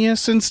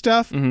genius and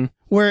stuff,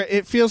 where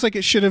it feels like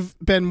it should have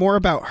been more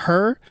about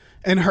her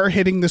and her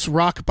hitting this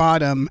rock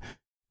bottom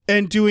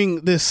and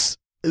doing this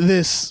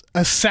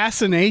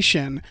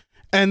assassination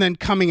and then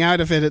coming out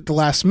of it at the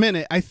last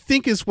minute, I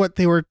think is what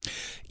they were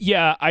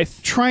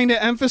trying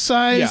to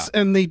emphasize,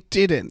 and they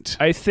didn't.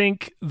 I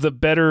think the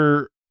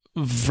better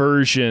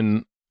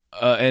version,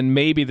 and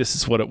maybe this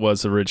is what it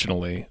was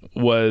originally,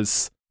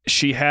 was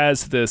she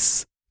has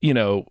this, you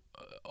know,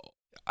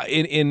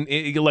 in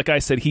like I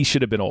said, he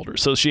should have been older.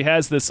 So she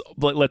has this,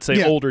 let's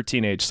say, older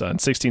teenage son,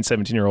 16,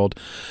 17-year-old,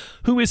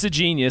 who is a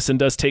genius and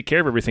does take care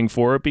of everything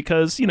for her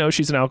because, you know,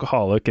 she's an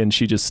alcoholic and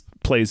she just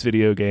plays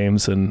video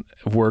games and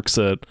works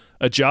a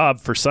job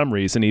for some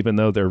reason, even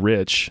though they're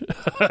rich,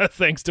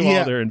 thanks to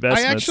all their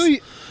investments.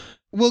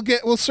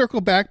 We'll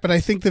circle back, but I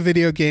think the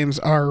video games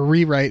are a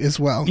rewrite as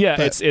well. Yeah,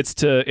 it's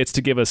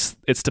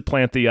to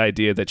plant the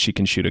idea that she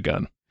can shoot a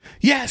gun.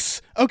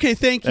 Yes. Okay,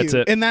 thank you. That's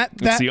it. And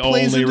that's the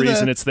only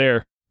reason it's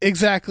there.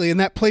 Exactly, and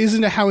that plays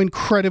into how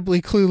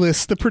incredibly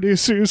clueless the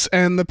producers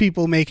and the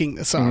people making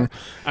this are.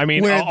 I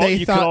mean, where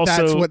they thought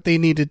that's what they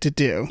needed to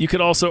do. You could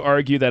also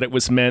argue that it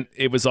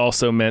was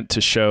also meant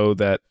to show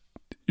that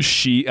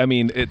she, I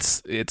mean,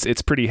 it's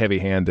pretty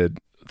heavy-handed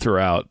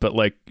throughout, but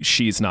like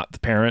she's not the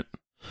parent.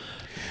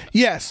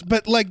 Yes,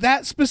 but like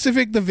that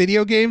specific, the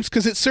video games,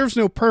 because it serves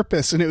no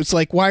purpose, and it was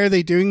like, why are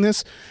they doing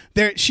this?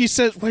 She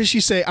says, what does she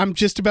say? I'm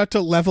just about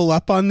to level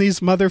up on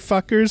these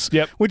motherfuckers.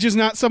 Yep. Which is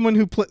not something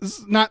who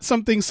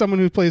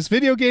plays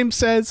video games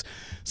says.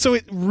 So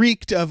it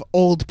reeked of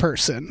old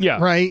person. Yeah.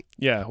 Right.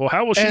 Yeah. Well,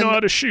 how will she know how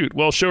to shoot?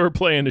 Well, show her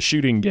playing a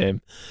shooting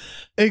game.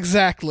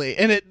 Exactly.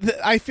 And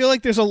I feel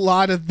like there's a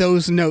lot of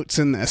those notes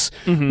in this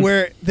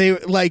where they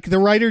like the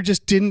writer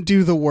just didn't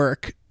do the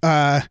work.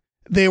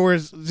 They were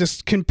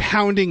just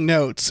compounding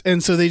notes,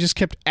 and so they just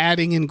kept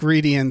adding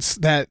ingredients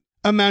that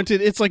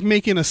amounted. It's like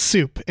making a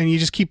soup, and you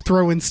just keep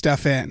throwing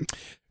stuff in,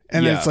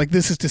 and then it's like,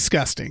 this is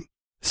disgusting.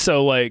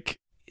 So, like,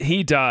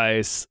 he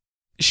dies.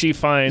 She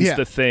finds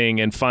the thing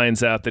and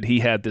finds out that he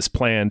had this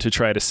plan to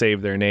try to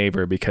save their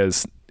neighbor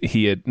because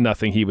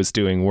nothing he was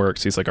doing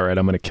works. He's like, all right,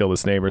 I'm going to kill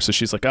this neighbor. So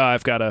she's like,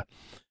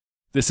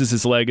 this is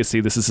his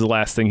legacy. This is the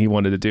last thing he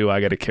wanted to do.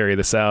 I got to carry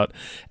this out.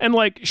 And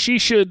like, she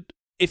should,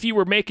 if you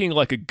were making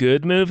like a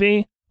good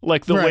movie,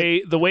 like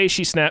the way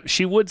she snapped,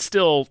 she would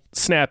still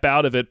snap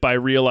out of it by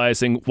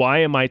realizing, why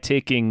am I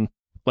taking,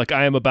 like,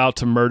 I am about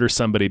to murder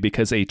somebody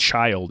because a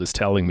child is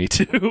telling me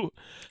to.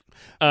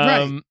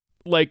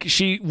 Like,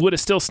 she would have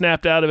still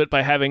snapped out of it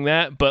by having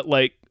that, but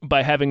like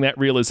by having that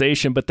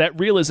realization. But that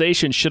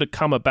realization should have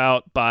come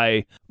about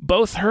by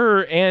both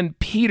her and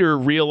Peter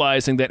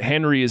realizing that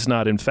Henry is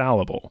not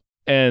infallible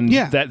and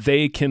that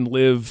they can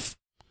live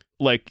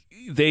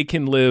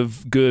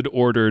good,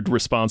 ordered,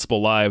 responsible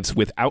lives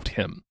without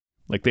him.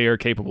 Like, they are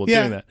capable of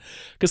doing that.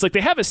 Because like they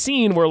have a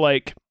scene where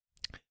like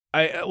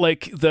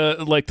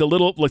the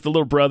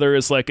little brother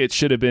is like, it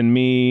should have been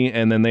me,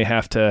 and then they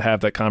have to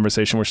have that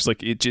conversation where she's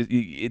like,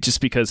 it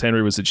just because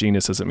Henry was a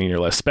genius doesn't mean you're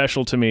less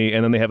special to me.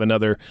 And then they have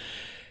another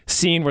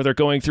scene where they're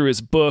going through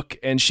his book,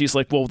 and she's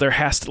like, well,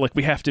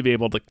 we have to be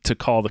able to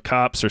call the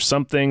cops or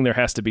something. There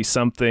has to be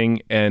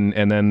something. And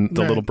then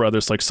the little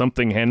brother's like,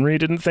 something Henry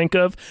didn't think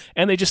of,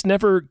 and they just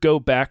never go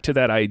back to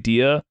that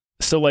idea.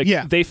 So like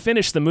they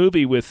finish the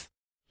movie with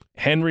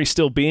Henry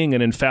still being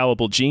an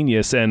infallible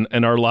genius,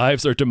 and our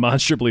lives are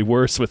demonstrably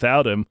worse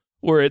without him,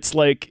 where it's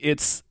like,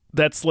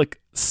 that's like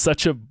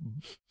such a,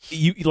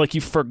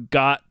 you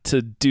forgot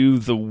to do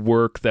the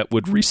work that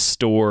would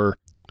restore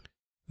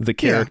the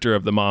character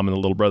of the mom and the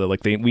little brother.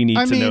 Like, we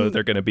need to know that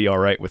they're going to be all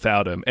right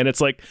without him. And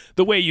it's like,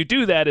 the way you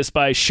do that is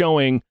by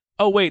showing,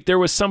 oh wait, there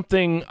was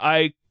something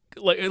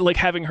like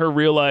having her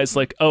realize,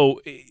 like, oh,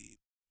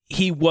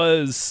 he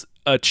was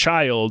a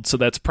child, so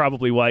that's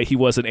probably why he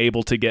wasn't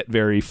able to get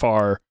very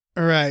far.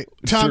 All right,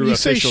 Tom, you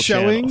say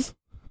showing,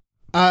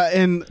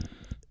 and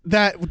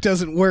that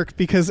doesn't work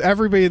because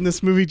everybody in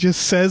this movie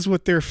just says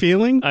what they're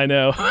feeling. I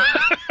know.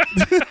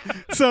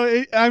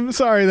 So I'm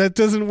sorry, that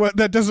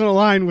doesn't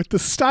align with the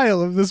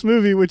style of this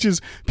movie, which is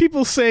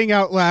people saying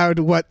out loud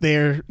what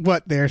they're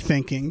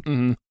thinking.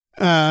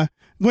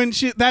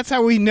 Mm-hmm. That's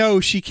how we know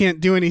she can't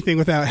do anything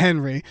without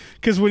Henry,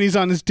 because when he's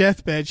on his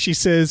deathbed, she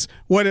says,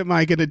 "What am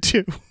I gonna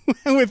do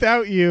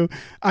without you?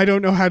 I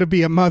don't know how to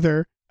be a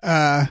mother."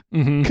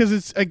 Because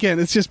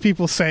it's just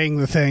people saying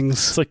the things.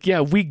 It's like, yeah,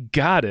 we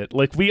got it.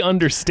 Like, we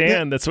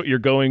understand that's what you're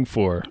going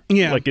for.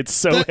 Yeah, like, it's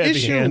so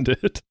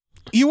heavy-handed.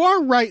 You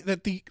are right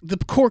that the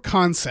core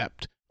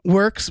concept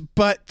works,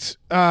 but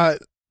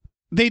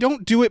they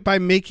don't do it by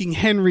making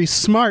Henry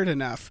smart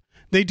enough.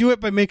 They do it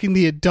by making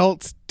the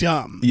adults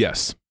dumb.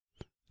 Yes.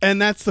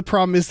 And that's the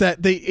problem, is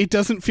that it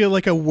doesn't feel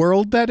like a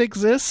world that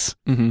exists,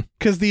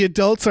 because the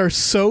adults are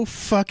so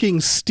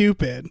fucking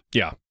stupid.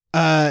 Yeah.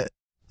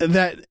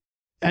 That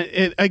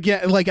it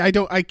again, like,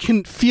 I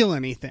couldn't feel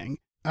anything.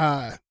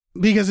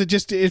 because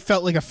it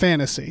felt like a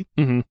fantasy.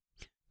 Mm-hmm.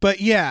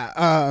 But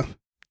yeah,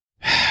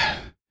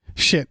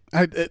 shit.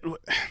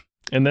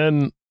 And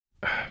then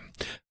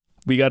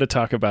we got to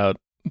talk about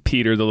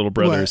Peter, the little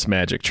brother's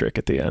magic trick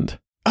at the end.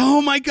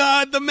 Oh my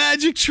God, the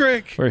magic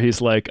trick! Where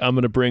he's like, I'm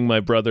going to bring my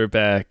brother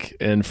back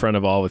in front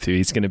of all with you.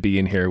 He's going to be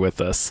in here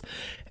with us.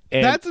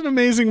 And that's an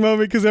amazing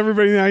moment because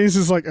everybody in the audience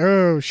is like,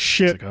 oh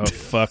shit. Like, oh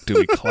fuck, do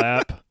we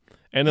clap?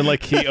 And then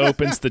like he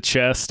opens the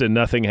chest and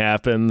nothing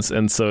happens.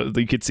 And so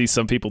you could see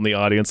some people in the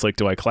audience like,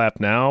 do I clap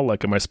now?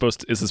 Like,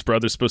 is his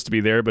brother supposed to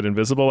be there but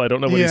invisible? I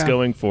don't know what he's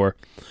going for.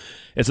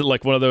 Is it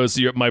like one of those,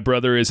 my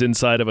brother is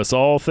inside of us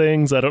all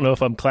things? I don't know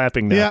if I'm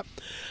clapping now.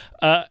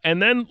 Yeah.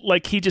 And then,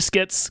 like, he just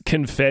gets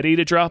confetti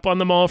to drop on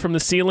them all from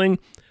the ceiling,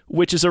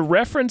 which is a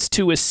reference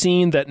to a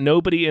scene that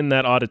nobody in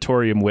that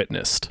auditorium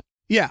witnessed.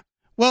 Yeah.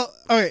 Well,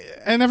 okay,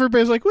 and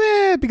everybody's like,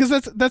 "Wah," because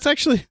that's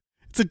actually,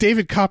 it's a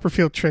David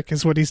Copperfield trick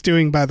is what he's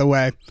doing, by the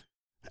way,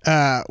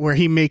 where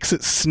he makes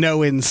it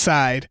snow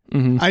inside.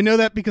 Mm-hmm. I know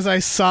that because I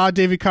saw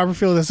David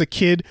Copperfield as a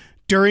kid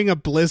during a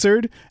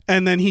blizzard,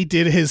 and then he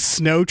did his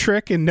snow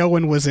trick, and no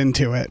one was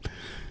into it.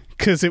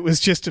 Because it was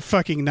just a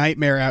fucking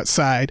nightmare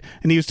outside,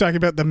 and he was talking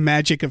about the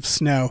magic of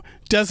snow.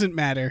 Doesn't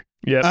matter.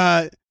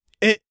 Yeah.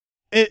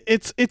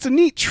 It's a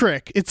neat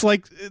trick. It's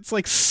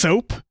like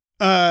soap,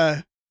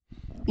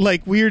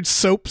 like weird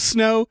soap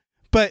snow.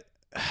 But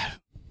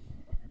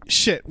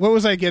shit, what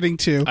was I getting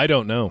to? I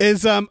don't know.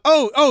 Is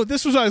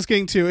this was what I was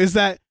getting to. Is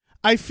that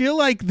I feel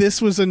like this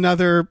was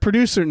another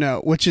producer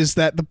note, which is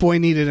that the boy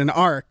needed an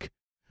arc.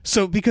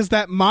 So because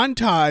that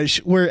montage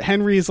where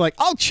Henry is like,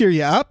 "I'll cheer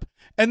you up."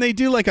 And they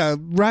do like a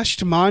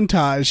rushed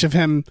montage of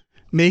him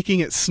making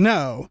it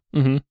snow.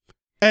 Mm-hmm.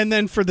 And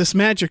then for this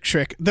magic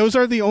trick, those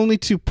are the only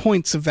 2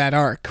 points of that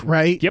arc,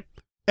 right? Yep.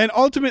 And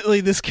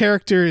ultimately, this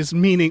character is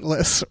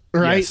meaningless,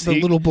 right? Yes,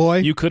 the little boy.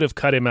 You could have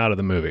cut him out of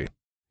the movie.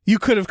 You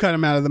could have cut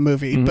him out of the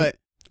movie, Mm-hmm. but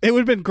it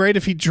would have been great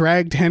if he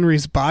dragged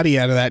Henry's body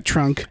out of that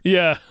trunk.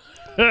 Yeah.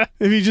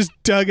 If he just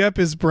dug up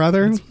his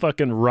brother. His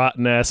fucking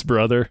rotten-ass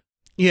brother.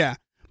 Yeah.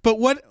 But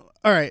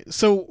all right,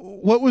 so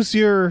what was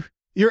your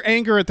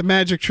anger at the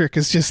magic trick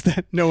is just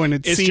that no one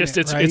had seen it,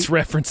 right? It's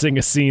referencing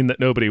a scene that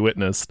nobody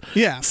witnessed.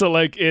 Yeah. So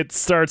like it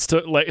starts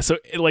to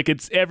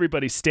it's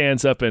everybody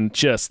stands up and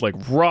just like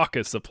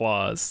raucous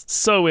applause.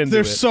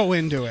 They're so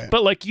into it.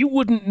 But like you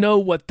wouldn't know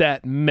what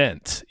that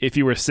meant if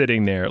you were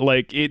sitting there.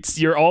 Like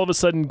you're all of a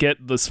sudden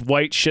get this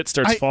white shit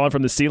starts falling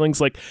from the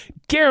ceilings. Like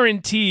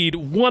guaranteed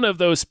one of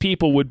those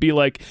people would be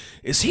like,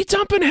 is he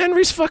dumping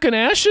Henry's fucking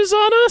ashes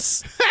on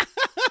us?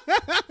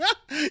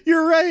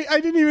 You're right. I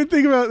didn't even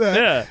think about that.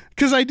 Yeah.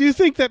 Because I do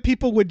think that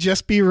people would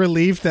just be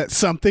relieved that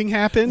something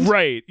happened.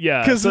 Right,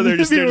 yeah. So they're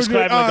just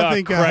clapping like,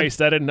 oh,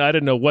 Christ, I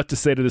didn't know what to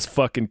say to this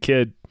fucking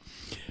kid.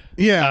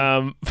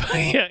 Yeah.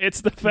 Yeah,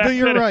 it's the fact but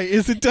you're that right.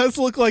 It does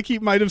look like he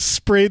might have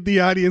sprayed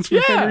the audience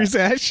with Henry's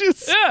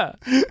ashes. Yeah.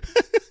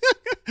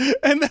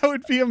 And that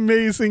would be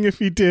amazing if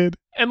he did.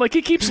 And like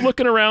he keeps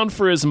looking around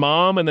for his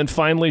mom and then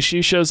finally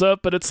she shows up,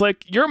 but it's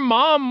like your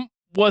mom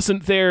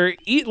wasn't there.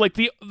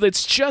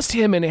 It's just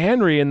him and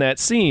Henry in that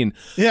scene.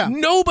 Yeah.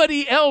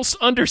 Nobody else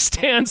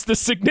understands the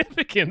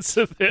significance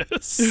of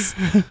this.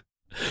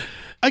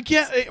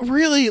 Again,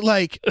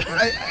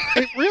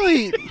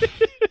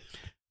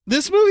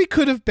 this movie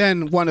could have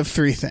been one of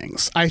 3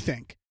 things, I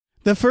think.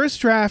 The first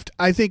draft,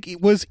 I think,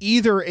 it was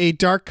either a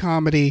dark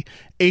comedy,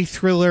 a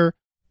thriller,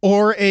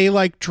 or a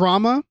like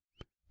drama.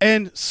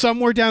 And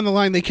somewhere down the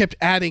line, they kept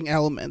adding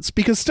elements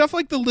because stuff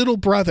like the little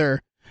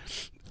brother,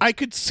 I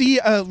could see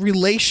a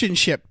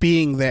relationship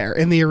being there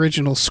in the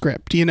original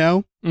script, you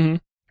know? Mm-hmm.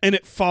 And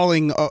it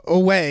falling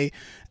away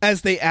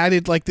as they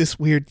added like this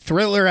weird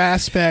thriller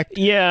aspect.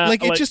 Yeah.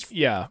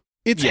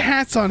 It's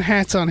hats on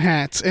hats on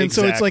hats. And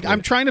so it's like,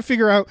 I'm trying to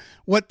figure out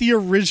what the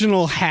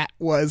original hat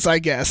was, I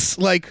guess.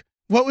 Like,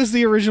 what was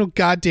the original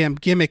goddamn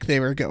gimmick they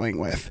were going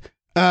with?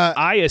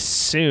 I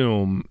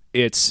assume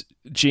it's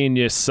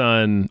genius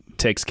son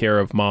takes care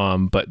of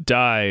mom, but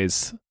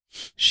dies.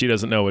 She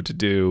doesn't know what to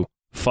do.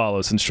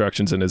 Follows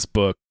instructions in his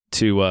book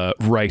to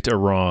right a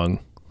wrong.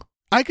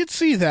 I could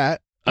see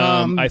that.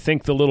 I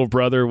think the little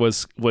brother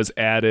was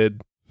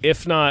added.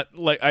 If not,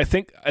 like I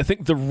think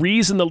the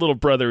reason the little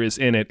brother is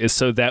in it is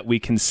so that we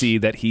can see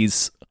that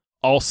he's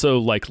also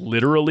like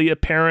literally a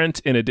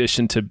parent in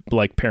addition to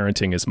like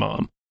parenting his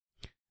mom.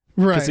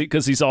 Right.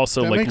 Because he's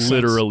also like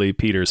literally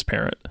Peter's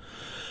parent.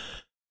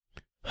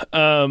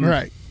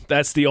 Right.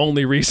 That's the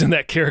only reason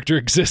that character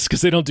exists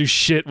because they don't do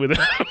shit with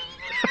him.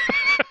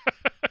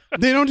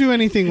 They don't do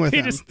anything with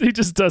him. He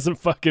just doesn't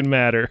fucking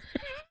matter.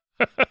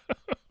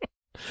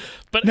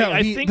 But no,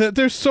 I think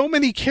there's so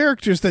many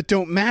characters that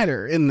don't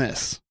matter in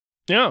this.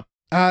 Yeah.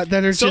 That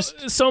are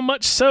just so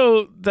much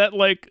so that,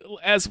 like,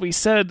 as we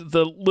said,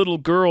 the little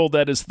girl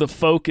that is the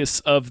focus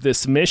of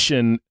this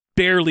mission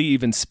barely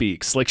even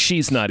speaks. Like,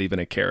 she's not even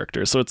a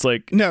character. So it's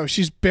like, no,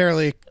 she's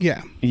barely.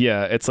 Yeah.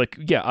 It's like,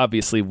 yeah,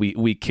 obviously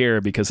we care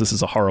because this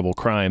is a horrible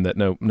crime that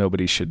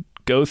nobody should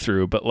go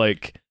through. But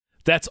like,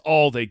 that's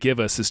all they give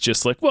us is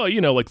just like, well,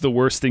 you know, like the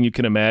worst thing you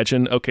can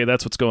imagine. Okay,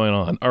 that's what's going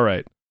on. All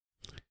right.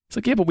 It's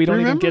like, yeah, but we don't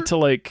even get to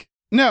like.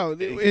 No,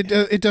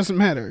 it doesn't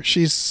matter.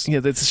 She's they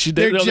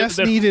just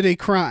needed a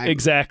crime.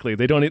 Exactly.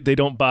 They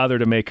don't bother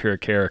to make her a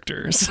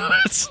character. So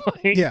it's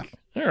like, yeah,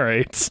 all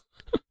right.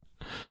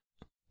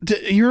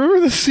 You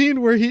remember the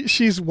scene where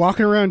she's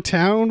walking around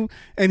town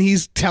and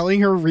he's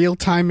telling her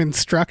real-time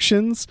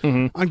instructions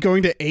on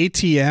going to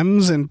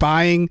ATMs and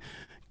buying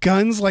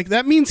guns? Like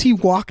that means he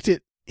walked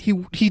it.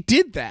 He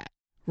did that,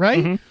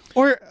 right?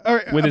 Or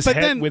with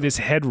his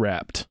head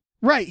wrapped.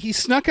 Right. He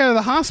snuck out of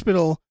the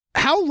hospital.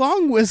 How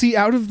long was he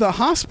out of the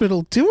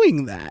hospital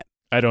doing that?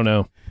 I don't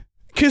know.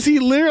 Because he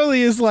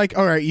literally is like,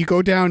 all right, you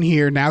go down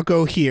here, now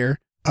go here.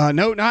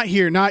 No, not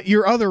here, not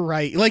your other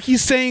right. Like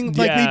he's saying,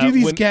 like they do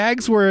these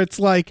gags where it's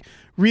like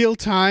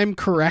real-time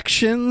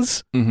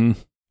corrections.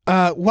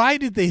 Why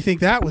did they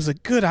think that was a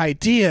good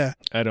idea?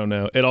 I don't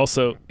know. It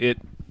also,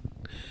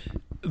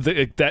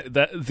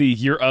 the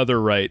your other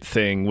right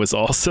thing was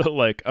also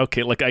like,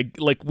 okay,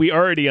 like we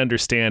already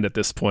understand at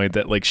this point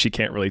that like she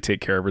can't really take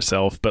care of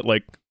herself, but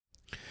like,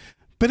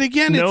 but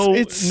again,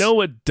 it's no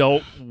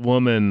adult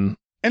woman,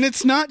 and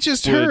it's not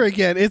just her.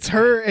 Again, it's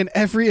her and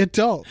every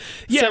adult.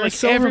 Yeah, Sarah like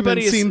Silverman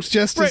everybody seems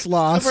just as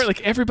lost. Right,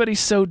 like everybody's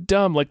so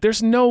dumb. Like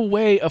there's no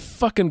way a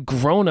fucking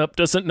grown up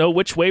doesn't know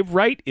which way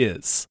right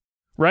is.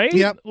 Right?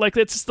 Yep. Like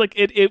it's like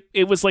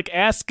it was like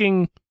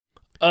asking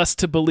us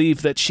to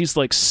believe that she's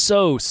like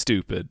so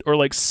stupid or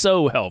like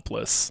so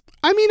helpless.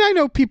 I mean, I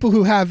know people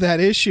who have that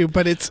issue,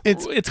 but it's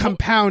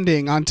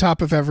compounding on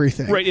top of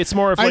everything. Right. It's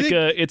more of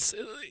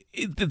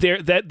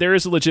there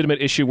is a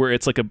legitimate issue where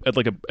it's like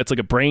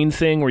a brain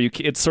thing where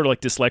it's sort of like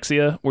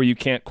dyslexia where you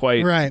can't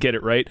quite get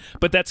it right.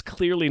 But that's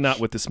clearly not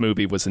what this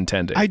movie was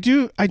intending. I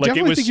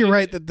definitely think you're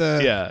right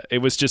that it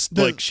was just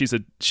like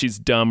she's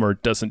dumb or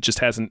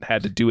hasn't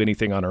had to do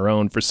anything on her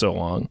own for so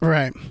long.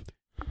 Right.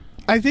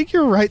 I think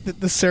you're right that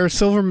the Sarah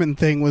Silverman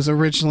thing was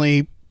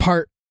originally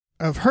part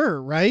of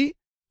her, right?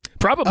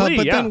 Probably,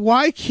 but then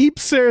why keep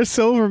Sarah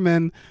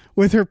Silverman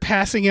with her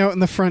passing out in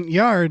the front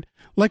yard?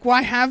 Like,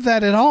 why have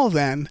that at all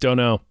then? Don't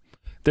know.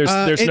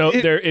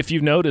 If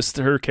you've noticed,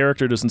 her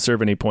character doesn't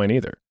serve any point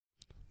either.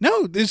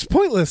 No, it's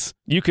pointless.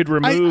 You could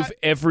remove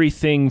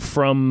everything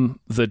from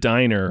the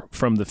diner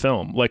from the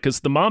film. Like,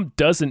 because the mom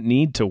doesn't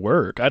need to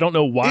work. I don't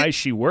know why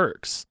she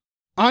works.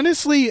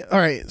 Honestly, all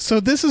right, so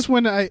this is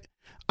when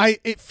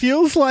it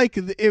feels like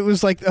it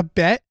was like a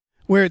bet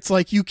where it's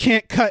like you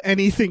can't cut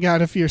anything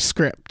out of your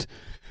script.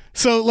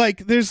 So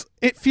like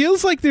it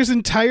feels like there's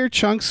entire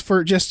chunks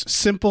for just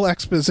simple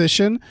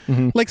exposition.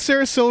 Like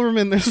Sarah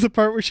Silverman, there's the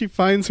part where she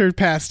finds her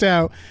passed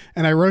out,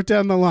 and I wrote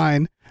down the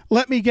line,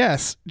 "Let me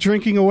guess,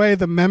 drinking away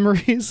the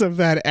memories of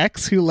that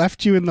ex who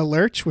left you in the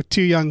lurch with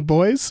 2 young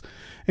boys?"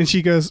 And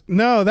she goes,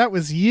 "No, that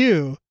was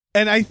you."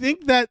 And I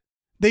think that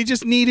they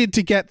just needed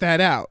to get that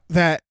out,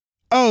 that,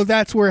 oh,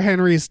 that's where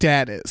Henry's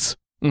dad is.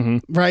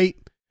 Right?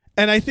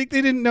 And I think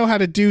they didn't know how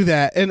to do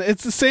that. And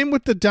it's the same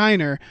with the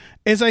diner,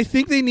 is I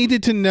think they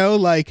needed to know,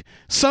 like,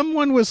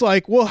 someone was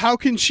like, well, how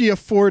can she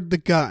afford the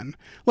gun?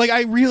 Like,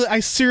 I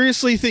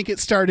seriously think it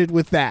started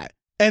with that.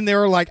 And they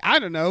were like, I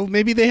don't know,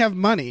 maybe they have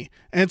money.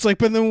 And it's like,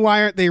 but then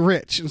why aren't they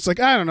rich? And it's like,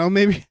 I don't know,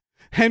 maybe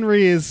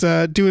Henry is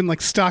doing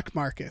like stock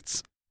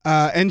markets.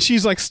 And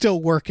she's like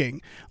still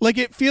working. Like,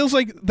 it feels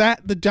like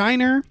that the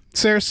diner,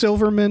 Sarah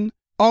Silverman,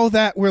 all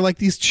that were like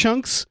these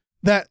chunks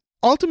that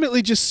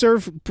ultimately just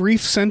serve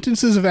brief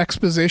sentences of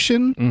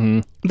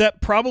exposition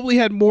that probably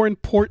had more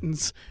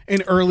importance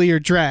in earlier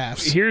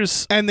drafts.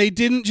 And they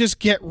didn't just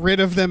get rid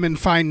of them and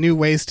find new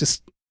ways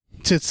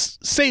to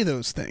say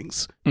those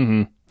things.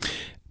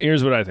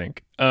 Here's what I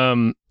think.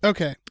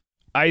 Okay.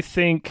 I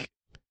think,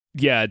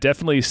 yeah,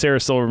 definitely Sarah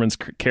Silverman's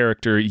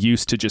character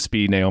used to just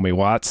be Naomi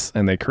Watts,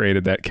 and they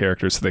created that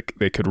character so that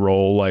they could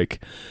roll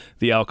like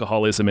the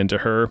alcoholism into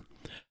her.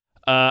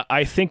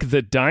 I think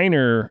the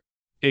diner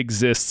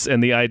exists,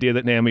 and the idea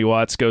that Naomi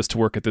Watts goes to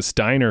work at this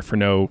diner for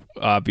no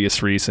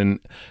obvious reason,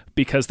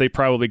 because they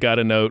probably got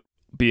a note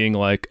being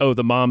like, oh,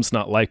 the mom's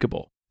not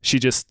likable.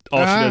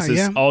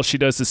 All she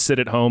does is sit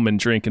at home and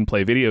drink and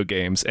play video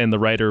games. And the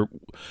writer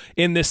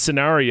in this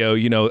scenario,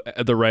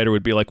 the writer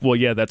would be like, well,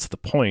 yeah, that's the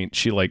point.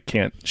 She like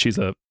can't, she's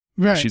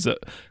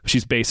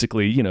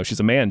basically, she's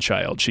a man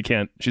child.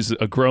 She's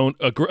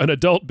an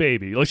adult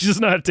baby. Like, she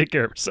doesn't know how to take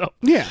care of herself.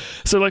 Yeah.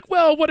 So like,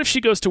 well, what if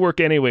she goes to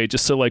work anyway,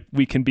 just so like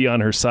we can be on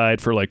her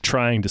side for like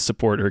trying to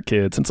support her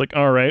kids? And it's like,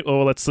 all right,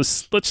 well, let's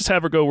just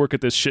have her go work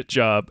at this shit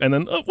job. And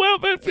then,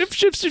 if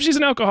she's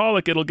an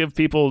alcoholic, it'll give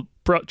people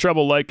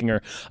trouble liking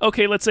her.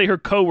 Okay, let's say her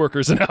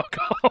coworker's an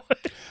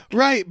alcoholic.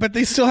 Right, but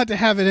they still had to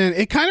have it in.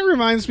 It kind of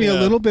reminds me a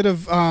little bit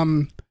of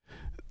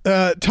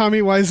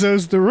Tommy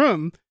Wiseau's The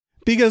Room,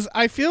 because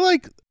I feel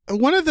like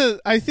one of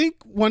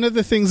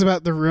the things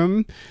about The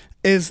Room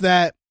is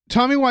that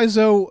Tommy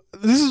Wiseau,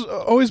 this has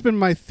always been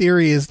my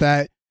theory, is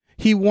that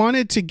he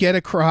wanted to get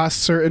across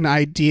certain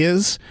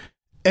ideas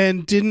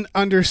and didn't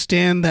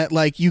understand that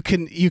like you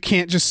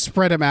can't just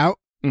spread them out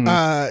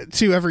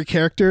to every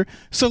character.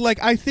 So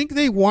like, I think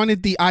they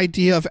wanted the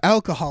idea of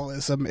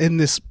alcoholism in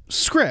this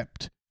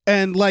script.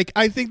 And like,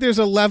 I think there's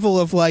a level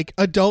of like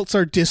adults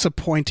are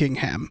disappointing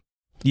him.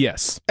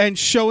 Yes. and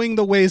showing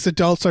the ways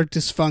adults are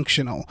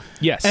dysfunctional.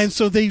 Yes. And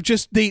so they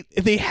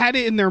had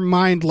it in their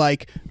mind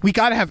like, we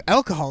got to have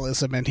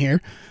alcoholism in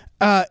here.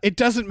 It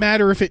doesn't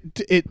matter if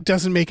it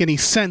doesn't make any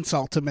sense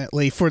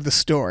ultimately for the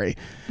story.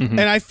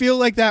 And I feel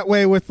like that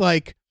way with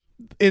like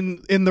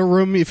in the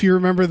room, if you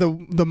remember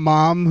the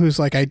mom who's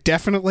like, I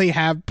definitely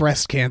have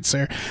breast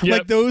cancer. Yep.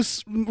 Like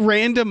those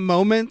random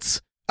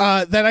moments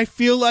that I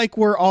feel like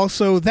were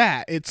also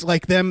that. It's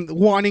like them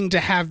wanting to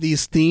have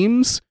these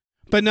themes,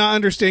 but not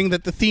understanding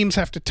that the themes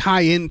have to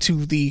tie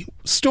into the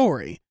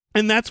story.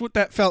 And that's what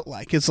that felt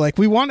like. It's like,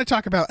 we want to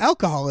talk about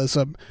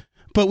alcoholism,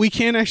 but we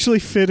can't actually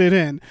fit it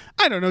in.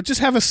 I don't know,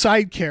 just have a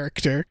side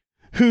character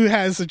who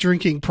has a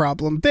drinking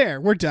problem.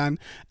 There, we're done.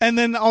 And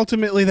then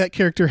ultimately that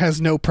character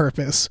has no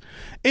purpose.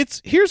 All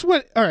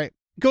right,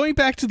 going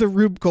back to the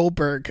Rube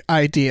Goldberg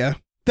idea,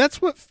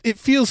 that's what it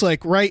feels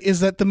like, right? Is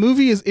that the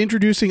movie is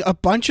introducing a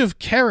bunch of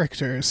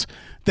characters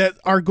that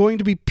are going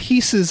to be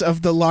pieces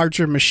of the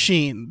larger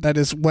machine that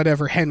is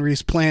whatever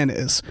Henry's plan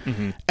is.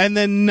 And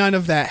then none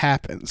of that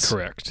happens.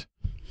 Correct.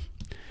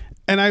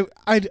 And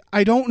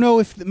I don't know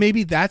if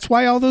maybe that's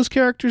why all those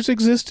characters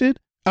existed.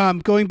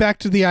 Going back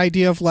to the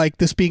idea of like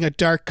this being a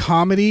dark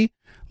comedy,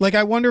 like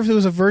I wonder if there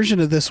was a version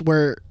of this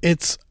where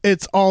it's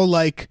all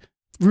like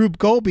Rube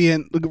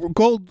Goldberg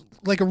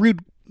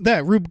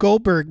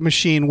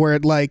machine, where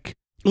it like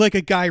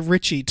a Guy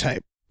Ritchie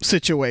type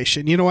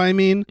situation. You know what I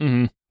mean?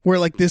 Mm-hmm. Where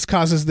like this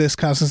causes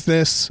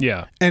this.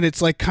 Yeah. And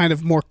it's like kind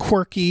of more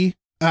quirky.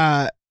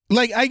 Like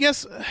I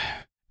guess.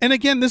 And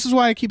again, this is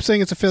why I keep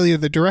saying it's a failure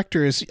of the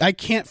director, is I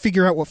can't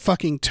figure out what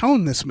fucking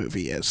tone this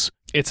movie is.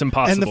 It's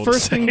impossible. And the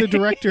first thing the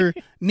director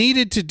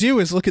needed to do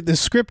is look at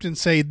this script and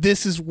say,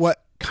 this is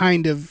what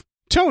kind of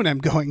tone I'm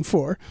going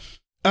for.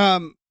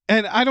 And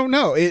I don't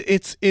know.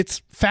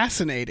 It's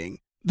fascinating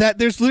that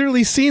there's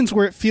literally scenes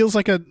where it feels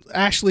like a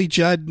Ashley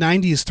Judd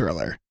 90s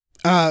thriller,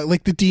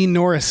 like the Dean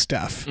Norris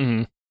stuff.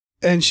 Mm-hmm.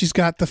 And she's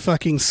got the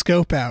fucking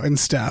scope out and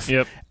stuff.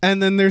 Yep.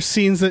 And then there's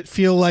scenes that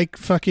feel like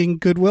fucking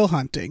Good Will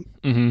Hunting.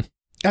 Mm-hmm.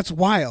 That's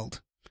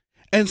wild.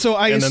 And so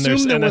I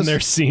assume then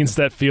there's scenes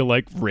that feel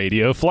like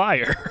Radio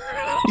Flyer.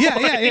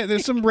 yeah.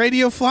 There's some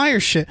Radio Flyer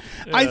shit.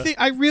 Yeah.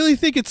 I really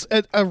think it's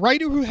a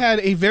writer who had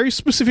a very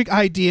specific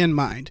idea in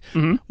mind.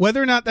 Mm-hmm.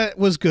 Whether or not that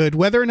was good,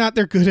 whether or not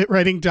they're good at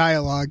writing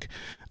dialogue,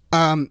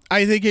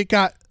 I think it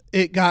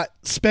got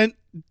spent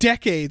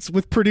decades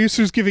with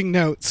producers giving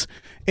notes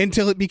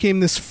until it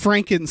became this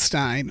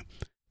Frankenstein.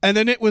 And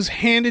then it was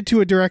handed to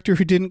a director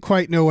who didn't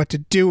quite know what to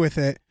do with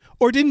it,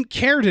 or didn't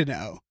care to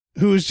know,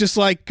 who was just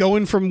like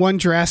going from one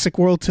Jurassic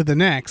World to the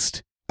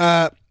next.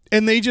 And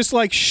they just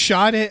like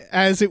shot it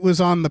as it was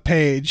on the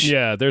page.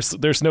 Yeah,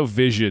 there's no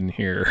vision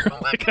here.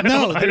 Like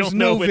there's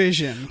no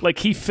vision. Like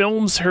he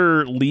films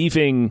her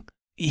leaving.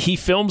 He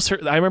films her.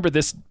 I remember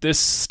this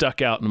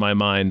stuck out in my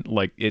mind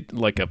like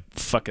a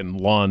fucking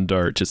lawn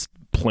dart just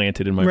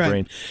planted in my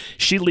brain.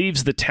 She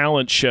leaves the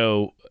talent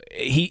show.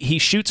 He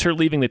shoots her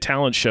leaving the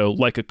talent show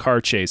like a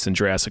car chase in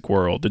Jurassic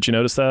World. Did you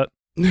notice that?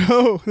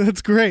 No,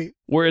 that's great.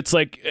 Where it's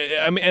like,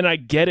 I mean, and I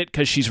get it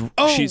because she's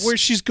where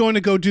she's going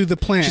to go do the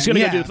plan. She's going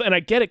to go do the plan, and I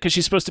get it because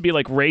she's supposed to be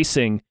like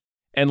racing,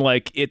 and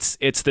like it's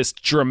this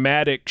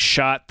dramatic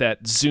shot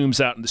that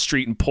zooms out in the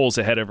street and pulls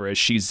ahead of her as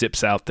she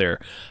zips out there.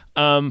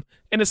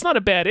 And it's not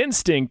a bad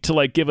instinct to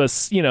like give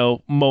us,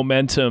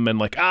 momentum and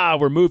like,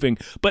 we're moving,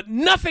 but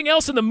nothing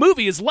else in the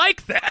movie is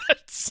like that.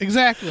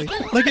 Exactly.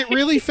 Like it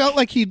really felt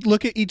like he'd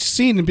look at each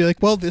scene and be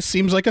like, well, this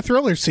seems like a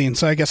thriller scene,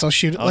 so I guess I'll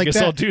shoot it like that. I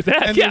guess I'll do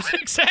that. And yeah,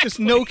 exactly. Just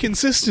no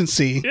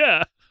consistency.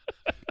 Yeah.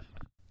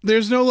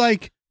 There's no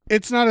like,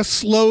 it's not a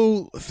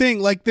slow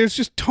thing. Like there's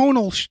just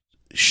tonal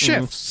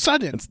shifts,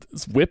 sudden.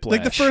 It's whiplash.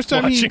 Like the first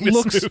time he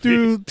looks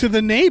through to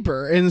the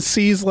neighbor and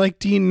sees like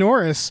Dean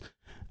Norris,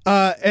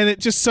 and it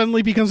just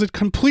suddenly becomes a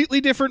completely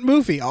different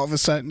movie all of a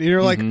sudden. And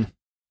you're like,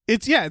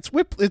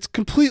 it's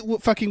complete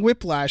fucking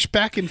whiplash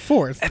back and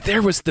forth. And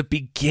there was the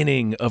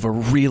beginning of a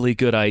really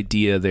good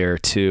idea there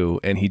too,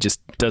 and he just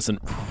doesn't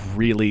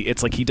really.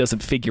 It's like he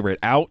doesn't figure it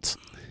out,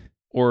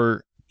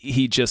 or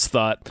he just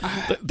thought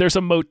there's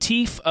a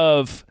motif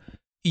of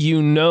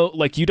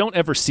like you don't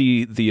ever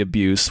see the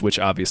abuse, which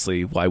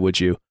obviously why would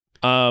you?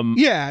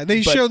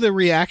 They show the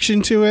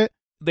reaction to it.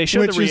 They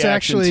show the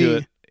reaction to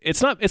it.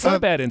 It's not a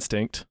bad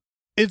instinct.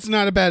 It's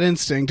not a bad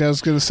instinct, I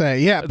was going to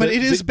say. Yeah, but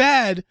it is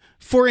bad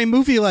for a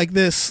movie like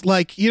this.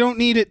 Like you don't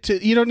need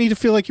to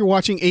feel like you're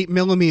watching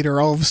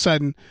 8mm all of a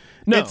sudden.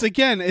 No.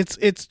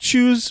 It's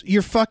choose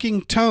your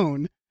fucking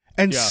tone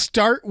and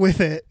start with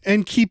it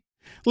and keep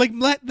like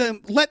let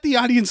the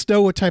audience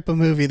know what type of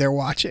movie they're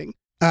watching.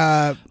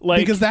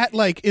 Because that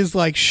like is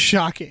like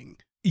shocking.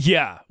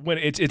 Yeah, when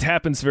it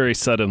happens very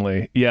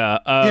suddenly.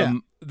 Yeah.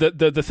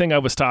 The thing I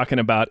was talking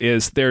about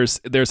is there's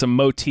a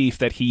motif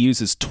that he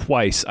uses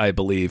twice, I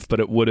believe, but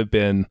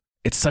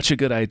it's such a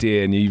good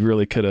idea and you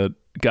really could have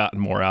gotten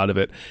more out of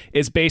it.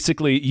 It's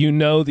basically,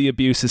 the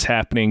abuse is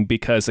happening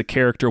because a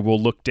character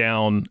will look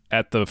down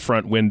at the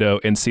front window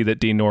and see that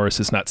Dean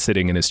Norris is not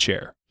sitting in his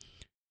chair.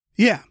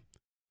 Yeah.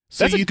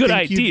 So that's a good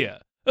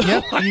idea.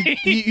 Yep,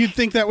 you'd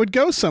think that would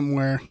go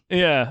somewhere.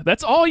 Yeah,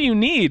 that's all you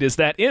need is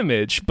that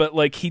image. But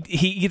like he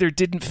either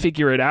didn't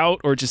figure it out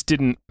or just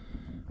didn't.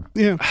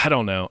 Yeah, I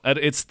don't know.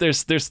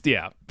 There's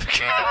yeah.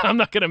 I'm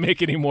not gonna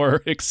make any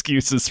more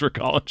excuses for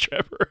Colin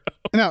Trevorrow.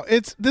 No,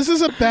 this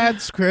is a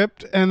bad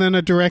script and then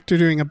a director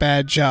doing a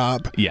bad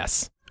job.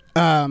 Yes.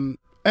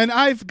 And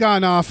I've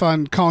gone off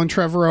on Colin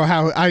Trevorrow,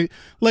 how I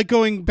like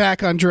going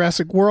back on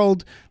Jurassic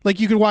World. Like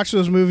you can watch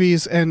those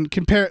movies and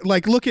compare,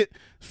 like look at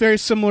very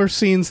similar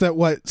scenes that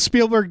what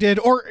Spielberg did,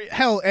 or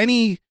hell,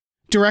 any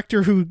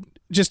director who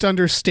just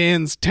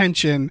understands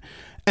tension,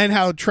 and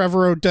how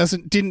Trevorrow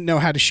didn't know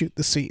how to shoot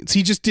the scenes.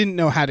 He just didn't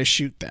know how to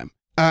shoot them.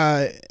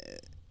 And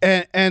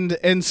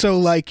so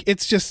like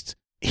it's just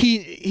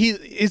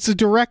it's a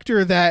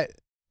director that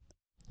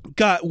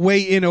got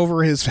way in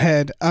over his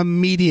head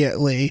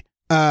immediately.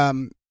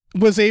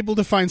 Was able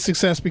to find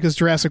success because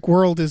Jurassic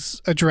World is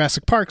a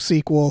Jurassic Park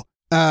sequel.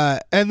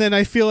 And then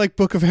I feel like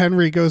Book of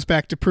Henry goes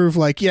back to prove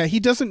like, yeah, he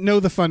doesn't know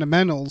the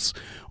fundamentals,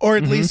 or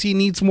at least he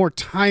needs more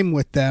time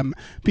with them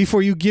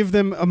before you give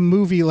them a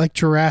movie like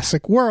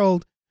Jurassic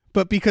World.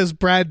 But because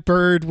Brad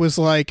Bird was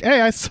like,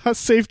 hey, I saw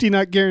Safety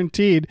Not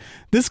Guaranteed.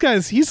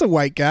 He's a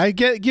white guy.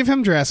 Give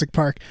him Jurassic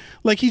Park.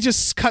 Like he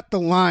just cut the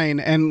line,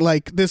 and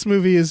like this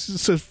movie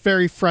is a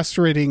very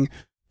frustrating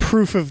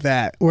proof of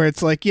that, where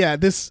it's like, yeah,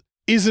 this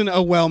isn't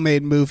a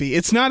well-made movie.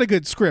 It's not a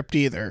good script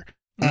either.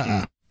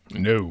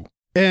 No.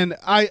 And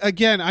I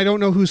don't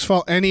know whose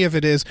fault any of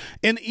it is.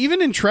 And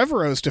even in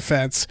Trevorrow's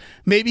defense,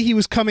 maybe he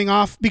was coming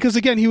off because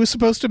again, he was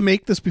supposed to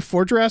make this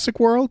before Jurassic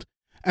World,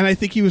 and I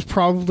think he was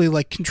probably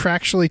like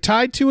contractually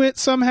tied to it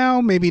somehow,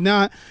 maybe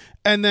not.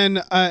 And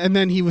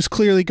then he was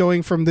clearly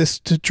going from this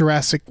to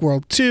Jurassic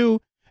World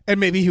 2, and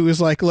maybe he was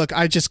like, look,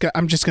 I'm just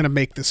going to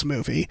make this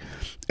movie.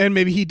 And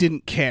maybe he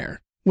didn't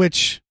care,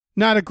 which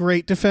not a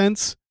great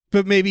defense.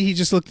 But maybe he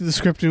just looked at the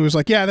script and was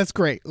like, yeah, that's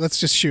great. Let's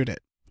just shoot it.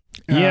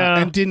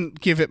 And didn't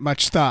give it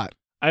much thought.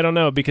 I don't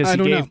know, because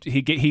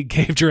he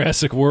gave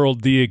Jurassic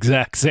World the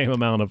exact same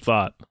amount of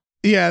thought.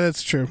 Yeah,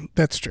 that's true.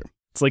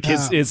 It's like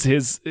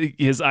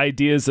his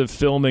ideas of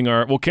filming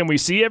are, well, can we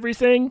see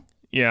everything?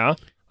 Yeah.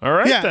 All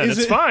right, then.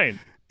 It's fine.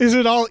 Is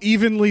it all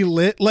evenly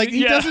lit? Like,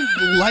 he doesn't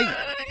light.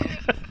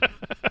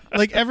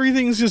 Like,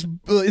 everything's just,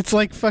 it's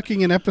like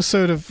fucking an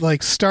episode of,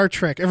 like, Star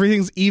Trek.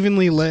 Everything's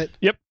evenly lit.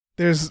 Yep.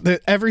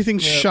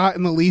 Everything's shot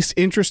in the least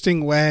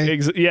interesting way.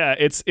 It's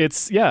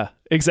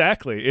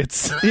exactly.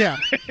 It's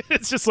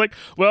it's just like,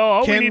 well,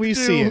 all can we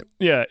see it?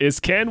 Yeah,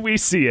 can we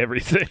see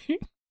everything?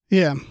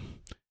 Yeah.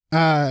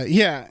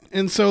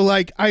 And so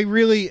like I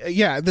really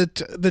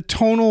the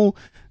tonal,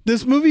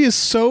 this movie is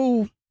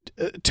so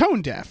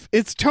tone deaf.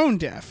 It's tone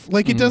deaf.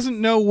 Like it doesn't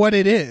know what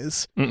it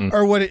is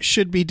or what it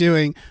should be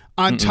doing,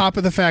 on top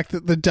of the fact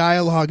that the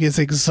dialogue is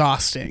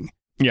exhausting.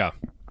 Yeah.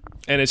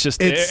 And it's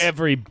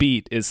every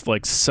beat is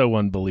like so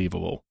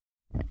unbelievable.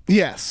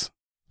 Yes.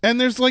 And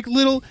there's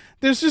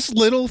just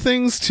little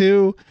things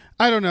too.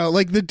 I don't know,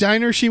 like the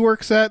diner she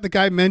works at, the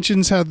guy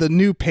mentions how the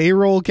new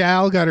payroll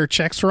gal got her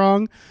checks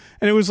wrong.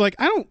 And it was like,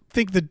 I don't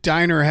think the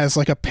diner has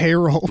like a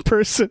payroll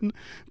person,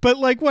 but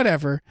like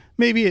whatever.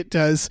 Maybe it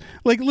does.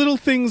 Like little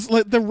things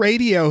like the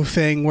radio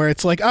thing where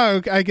it's like,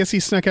 oh, I guess he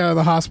snuck out of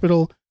the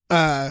hospital.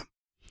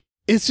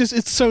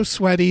 It's so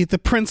sweaty. The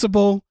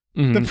principal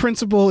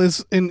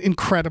is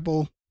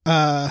incredible.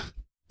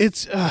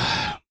 It's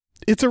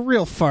a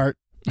real fart.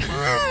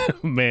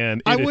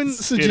 Man, I wouldn't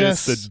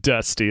suggest it is the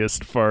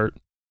dustiest fart.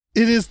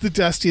 It is the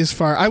dustiest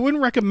fart. I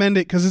wouldn't recommend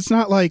it because it's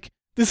not like,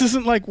 this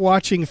isn't like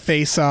watching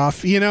Face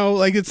Off, you know?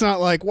 Like it's not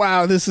like,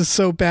 wow, this is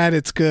so bad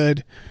it's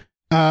good.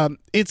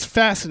 It's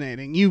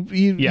fascinating.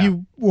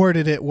 You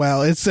worded it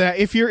well. It's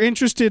if you're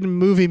interested in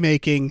movie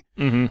making,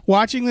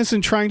 watching this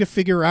and trying to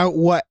figure out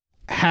what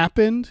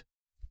happened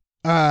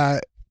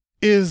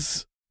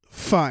is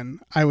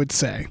fun, I would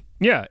say.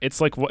 Yeah, it's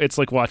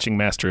like watching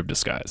Master of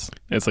Disguise.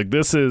 It's like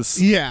this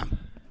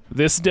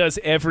does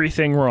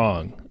everything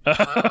wrong.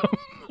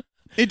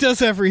 It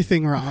does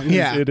everything wrong.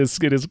 Yeah, it is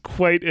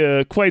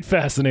quite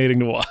fascinating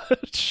to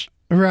watch.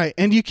 Right,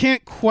 and you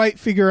can't quite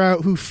figure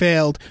out who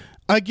failed.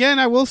 Again,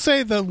 I will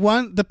say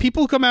the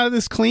people come out of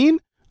this clean.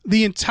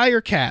 The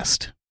entire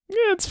cast.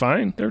 Yeah, it's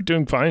fine. They're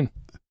doing fine.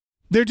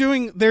 They're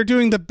doing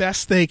the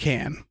best they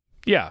can.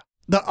 Yeah.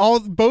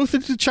 Both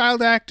of the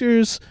child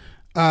actors,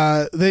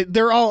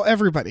 they're all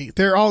everybody.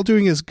 They're all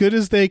doing as good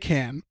as they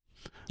can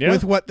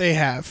with what they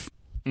have.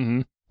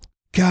 Mm-hmm.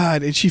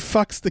 God, and she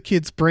fucks the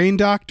kid's brain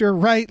doctor,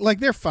 right? Like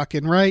they're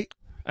fucking right.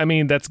 I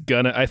mean,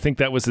 I think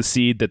that was a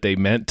seed that they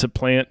meant to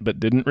plant, but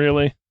didn't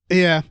really.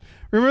 Yeah.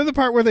 Remember the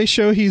part where they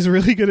show he's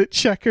really good at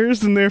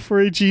checkers and therefore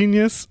a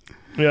genius?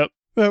 Yep.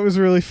 That was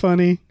really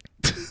funny.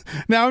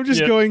 Now I'm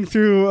just going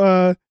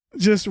through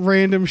just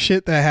random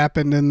shit that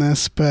happened in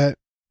this, but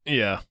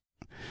yeah.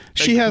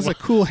 She has a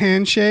cool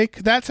handshake.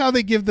 That's how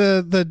they give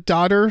the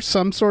daughter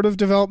some sort of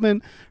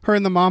development. Her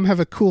and the mom have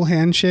a cool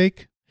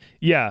handshake.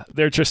 Yeah,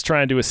 they're just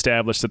trying to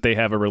establish that they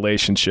have a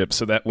relationship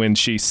so that when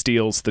she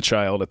steals the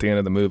child at the end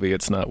of the movie,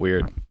 it's not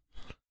weird.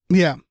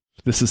 Yeah.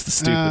 This is the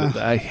stupid.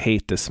 I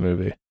hate this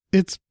movie.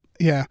 It's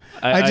Yeah.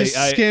 I just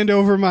scanned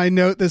over my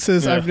note that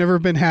says, I've never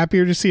been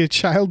happier to see a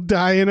child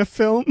die in a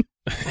film.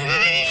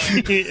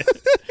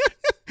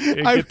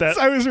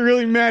 I was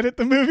really mad at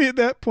the movie at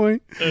that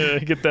point.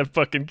 Get that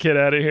fucking kid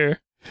out of here.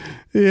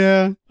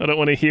 Yeah. I don't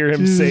want to hear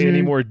him say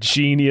any more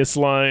genius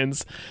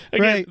lines.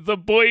 Again, the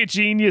boy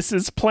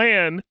genius's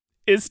plan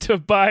is to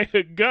buy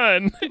a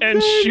gun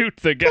and shoot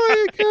the guy.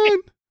 Buy a gun.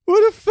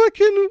 What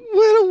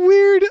a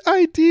weird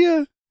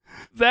idea.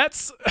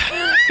 That's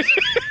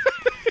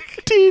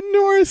Dean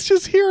Norris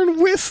just hearing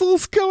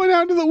whistles going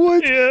out into the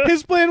woods. Yeah.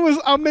 His plan was,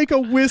 I'll make a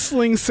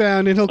whistling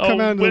sound and he'll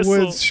come out into the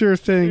woods. Sure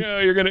thing. Yeah,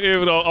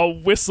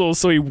 I'll whistle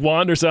so he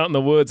wanders out in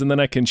the woods and then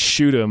I can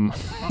shoot him.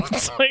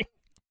 It's like,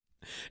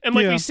 and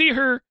we see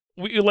her.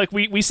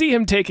 We see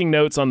him taking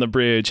notes on the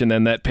bridge, and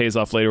then that pays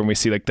off later when we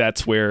see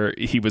that's where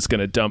he was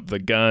going to dump the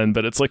gun.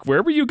 But it's like,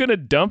 where were you going to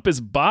dump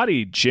his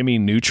body, Jimmy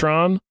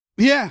Neutron?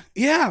 Yeah.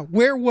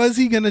 Where was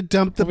he going to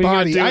dump the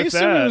body? I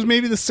assume it was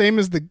maybe the same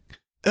as the.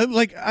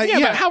 But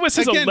how is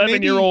his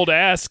 11-year-old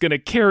ass going to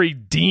carry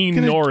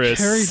Dean Norris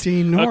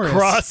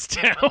across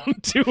town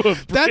to a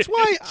bridge? That's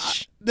why,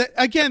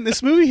 again,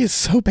 this movie is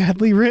so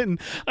badly written.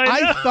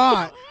 I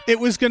thought it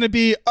was going to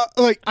be,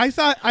 I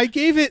thought I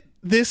gave it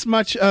this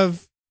much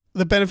of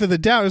the benefit of the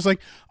doubt. It was like,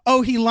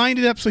 oh, he lined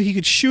it up so he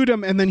could shoot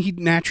him and then he'd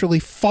naturally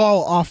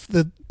fall off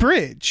the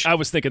bridge. I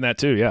was thinking that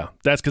too, yeah.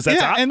 That's because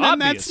that's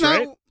obvious,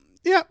 right?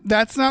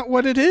 That's not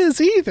what it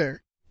is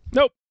either.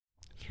 Nope.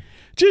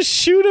 Just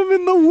shoot him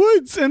in the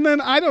woods and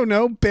then, I don't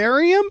know,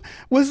 bury him?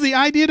 Was the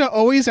idea to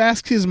always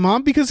ask his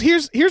mom? Because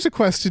here's a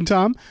question,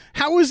 Tom.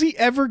 How is he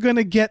ever going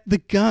to get the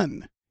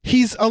gun?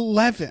 He's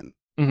 11.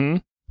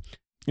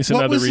 Mm-hmm.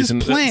 What was his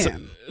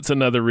plan? It's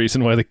another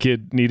reason why the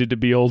kid needed to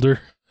be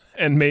older.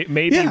 And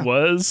maybe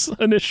was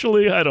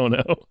initially. I don't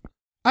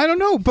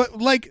know. But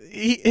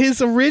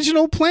his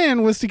original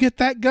plan was to get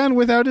that gun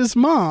without his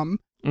mom.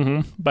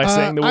 Mm-hmm. By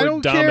saying the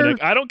word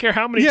Dominic. I don't care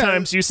how many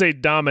times you say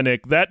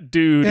Dominic. That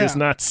dude is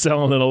not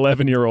selling an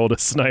 11-year-old a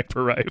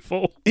sniper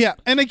rifle. Yeah,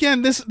 and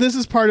again, this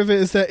is part of it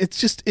is that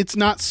it's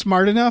not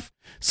smart enough.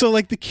 So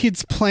the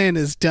kid's plan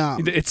is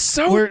dumb. It's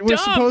so we're dumb.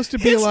 supposed to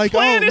be his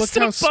plan look is to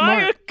how buy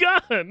smart. a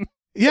gun.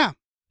 Yeah.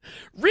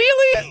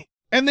 Really?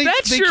 And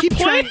that's they your keep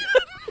plan?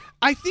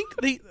 I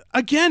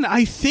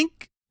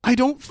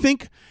don't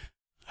think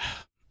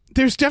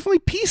there's definitely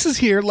pieces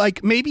here.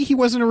 Maybe he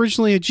wasn't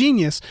originally a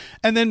genius,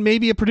 and then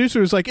maybe a producer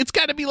was like, it's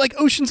got to be like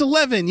Ocean's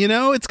 11,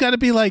 it's got to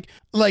be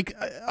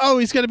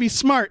he's got to be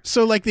smart.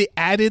 So they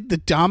added the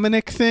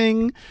Dominic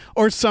thing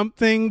or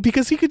something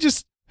because he could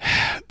just.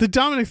 The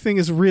Dominic thing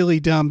is really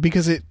dumb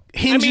because it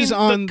hinges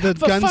on the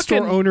gun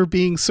store owner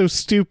being so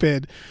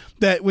stupid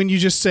that when you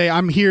just say,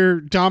 I'm here,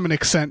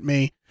 Dominic sent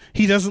me,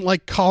 he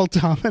doesn't call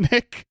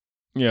Dominic.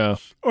 Yeah.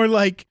 Or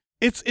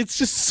it's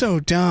just so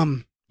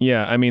dumb.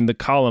 Yeah, I mean the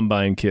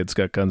Columbine kids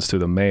got guns through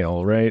the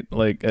mail, right?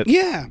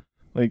 There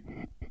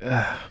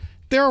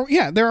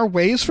are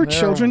ways for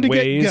children to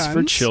get guns.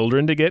 For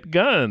children to get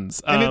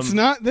guns. And it's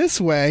not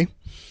this way.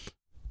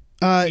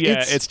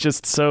 It's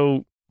just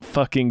so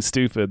fucking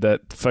stupid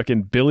that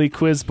fucking Billy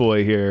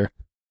Quizboy here,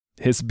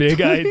 his big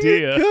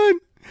idea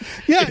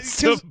is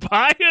to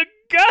buy a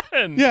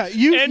gun. Yeah,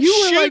 you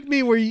were like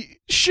me where you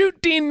shoot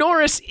Dean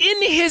Norris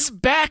in his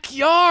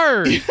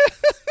backyard.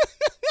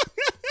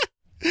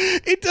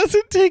 It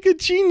doesn't take a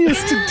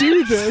genius to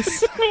do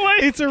this.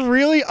 It's a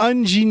really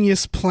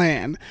ungenius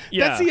plan.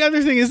 Yeah. That's the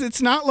other thing is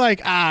it's not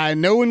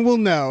no one will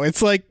know.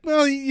 It's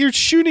you're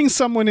shooting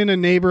someone in a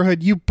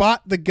neighborhood. You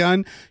bought the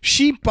gun.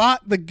 She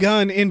bought the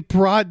gun in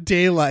broad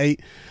daylight.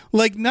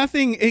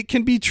 Nothing, it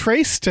can be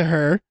traced to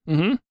her.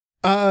 Mm-hmm.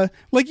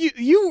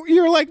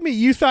 You're like me.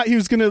 You thought he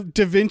was gonna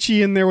Da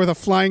Vinci in there with a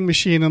flying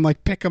machine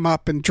and pick him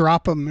up and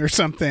drop him or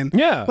something.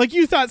 Yeah.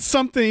 You thought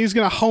he was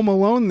gonna Home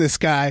Alone this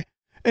guy.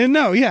 And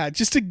no,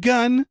 just a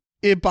gun.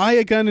 Buy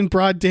a gun in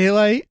broad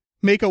daylight,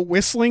 make a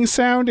whistling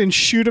sound, and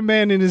shoot a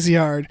man in his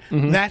yard.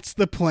 Mm-hmm. That's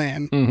the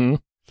plan. Mm-hmm.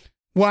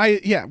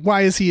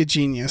 Why is he a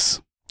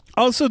genius?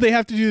 Also, they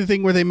have to do the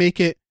thing where they make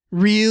it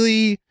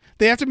really.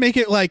 They have to make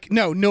it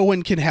no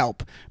one can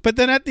help. But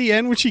then at the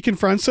end, when she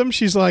confronts him,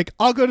 she's like,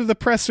 I'll go to the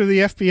press or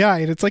the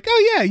FBI. And it's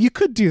oh, yeah, you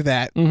could do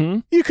that. Mm-hmm.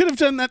 You could have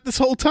done that this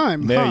whole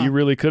time. Yeah, you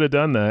really could have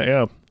done that,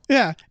 yeah.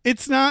 Yeah,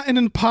 it's not an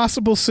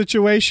impossible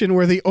situation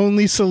where the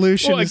only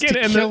solution is to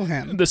kill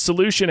him. The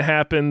solution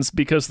happens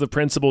because the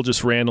principal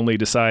just randomly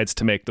decides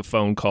to make the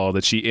phone call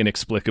that she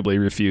inexplicably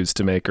refused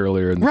to make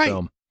earlier in the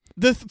film.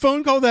 The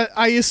phone call that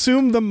I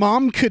assume the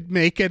mom could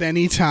make at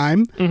any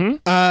time.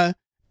 Mm-hmm.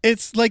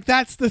 It's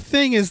that's the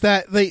thing is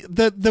that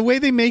the way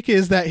they make it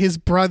is that his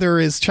brother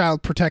is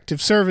Child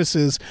Protective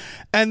Services,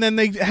 and then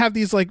they have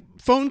these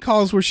phone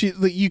calls where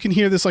you can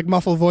hear this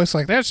muffled voice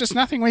there's just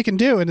nothing we can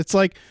do, and it's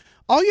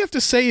all you have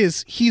to say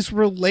is he's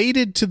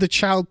related to the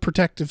Child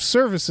Protective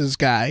Services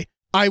guy.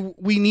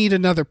 We need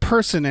another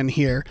person in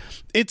here.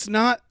 It's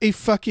not a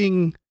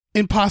fucking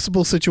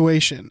impossible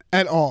situation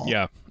at all.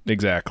 Yeah,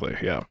 exactly.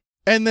 Yeah.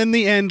 And then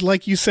the end,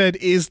 like you said,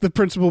 is the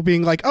principal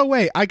being oh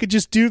wait, I could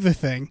just do the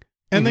thing.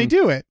 And they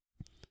do it.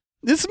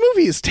 This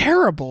movie is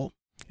terrible.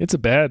 It's a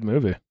bad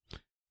movie.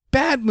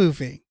 Bad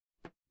movie.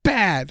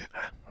 Bad.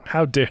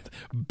 How dare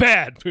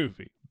bad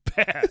movie.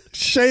 Bad.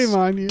 Shame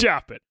on you.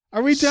 Stop it.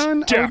 Are we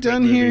done? Stop Are we it,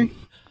 done movie. here?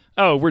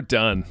 Oh, we're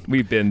done.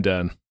 We've been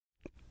done.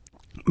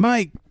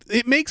 Mike,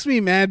 it makes me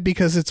mad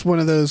because it's one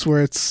of those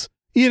where it's,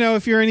 you know,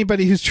 if you're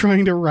anybody who's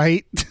trying to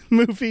write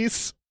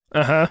movies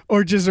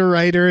or just a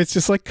writer, it's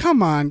just like,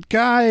 come on,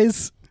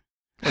 guys.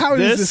 How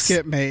does this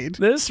get made?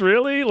 This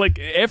really? Like,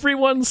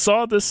 everyone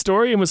saw this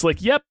story and was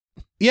like, yep.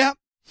 Yep.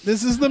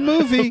 This is the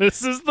movie.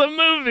 This is the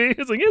movie.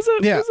 It's like, is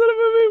it? Yeah. Is it a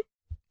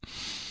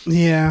movie?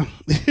 Yeah.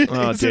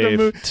 Oh, Is it a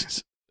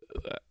Dave.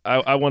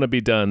 I want to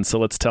be done, so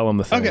let's tell them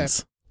the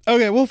things.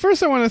 Okay, well,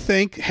 first I want to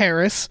thank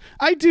Harris.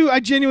 I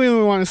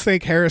genuinely want to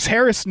thank Harris.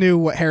 Harris knew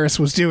what Harris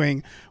was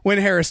doing when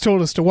Harris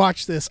told us to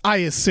watch this, I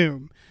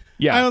assume.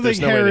 Yeah, I don't think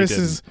Harris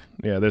is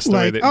there's no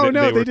way like, they, oh,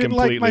 no, they they were didn't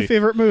completely... like my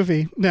favorite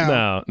movie.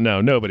 No. No,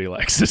 nobody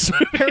likes this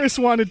movie. Harris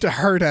wanted to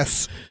hurt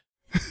us.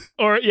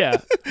 Or, yeah.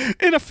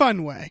 In a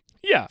fun way.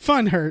 Yeah.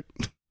 Fun hurt.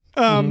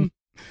 No,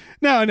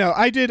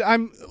 I did.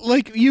 I'm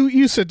like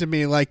you said to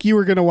me, like you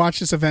were going to watch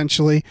this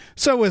eventually.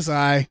 So was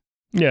I.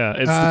 Yeah,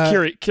 it's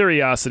the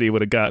curiosity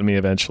would have gotten me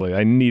eventually.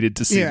 I needed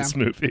to see this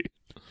movie.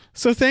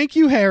 So thank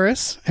you,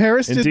 Harris.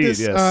 Harris Indeed, did this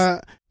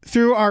yes.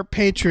 through our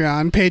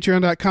Patreon,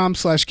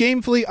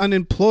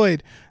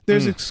 patreon.com/gamefullyunemployed.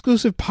 There's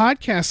exclusive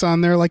podcasts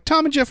on there like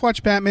Tom and Jeff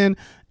Watch Batman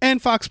and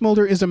Fox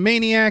Mulder is a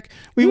Maniac.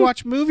 We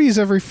watch movies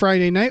every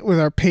Friday night with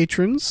our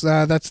patrons.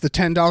 That's the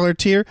 $10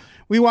 tier.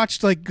 We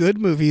watched like good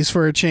movies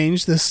for a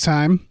change this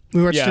time.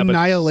 We watched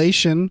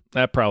Annihilation.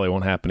 That probably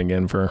won't happen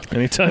again for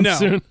any time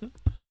soon.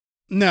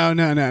 No. No,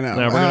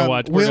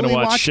 we're gonna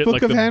watch shit Book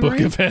like of the Henry? Book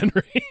of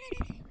Henry.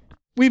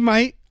 We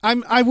might.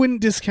 I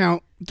wouldn't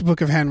discount the Book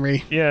of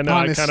Henry. Yeah, no,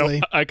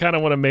 honestly. I kind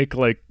of want to make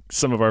like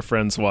some of our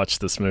friends watch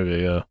this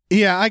movie.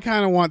 Yeah, I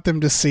kind of want them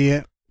to see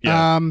it.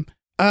 Yeah.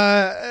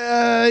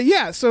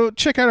 So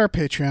check out our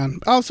Patreon.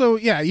 Also,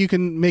 you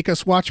can make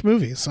us watch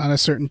movies on a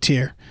certain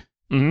tier.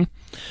 We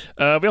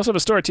also have a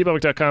store at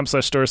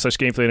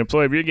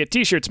tpublic.com/store/gamefullyunemployed where you get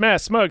t-shirts,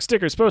 masks, mugs,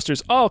 stickers,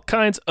 posters, all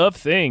kinds of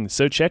things.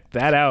 So check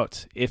that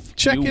out if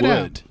you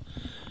would.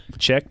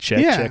 Check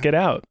it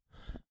out.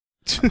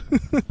 Do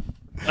it.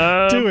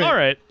 All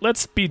right,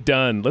 let's be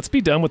done. Let's be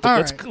done with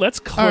the. Let's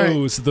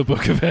close the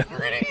Book of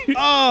Henry.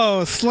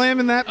 Oh,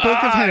 slamming that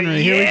Book of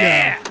Henry. Here we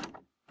go.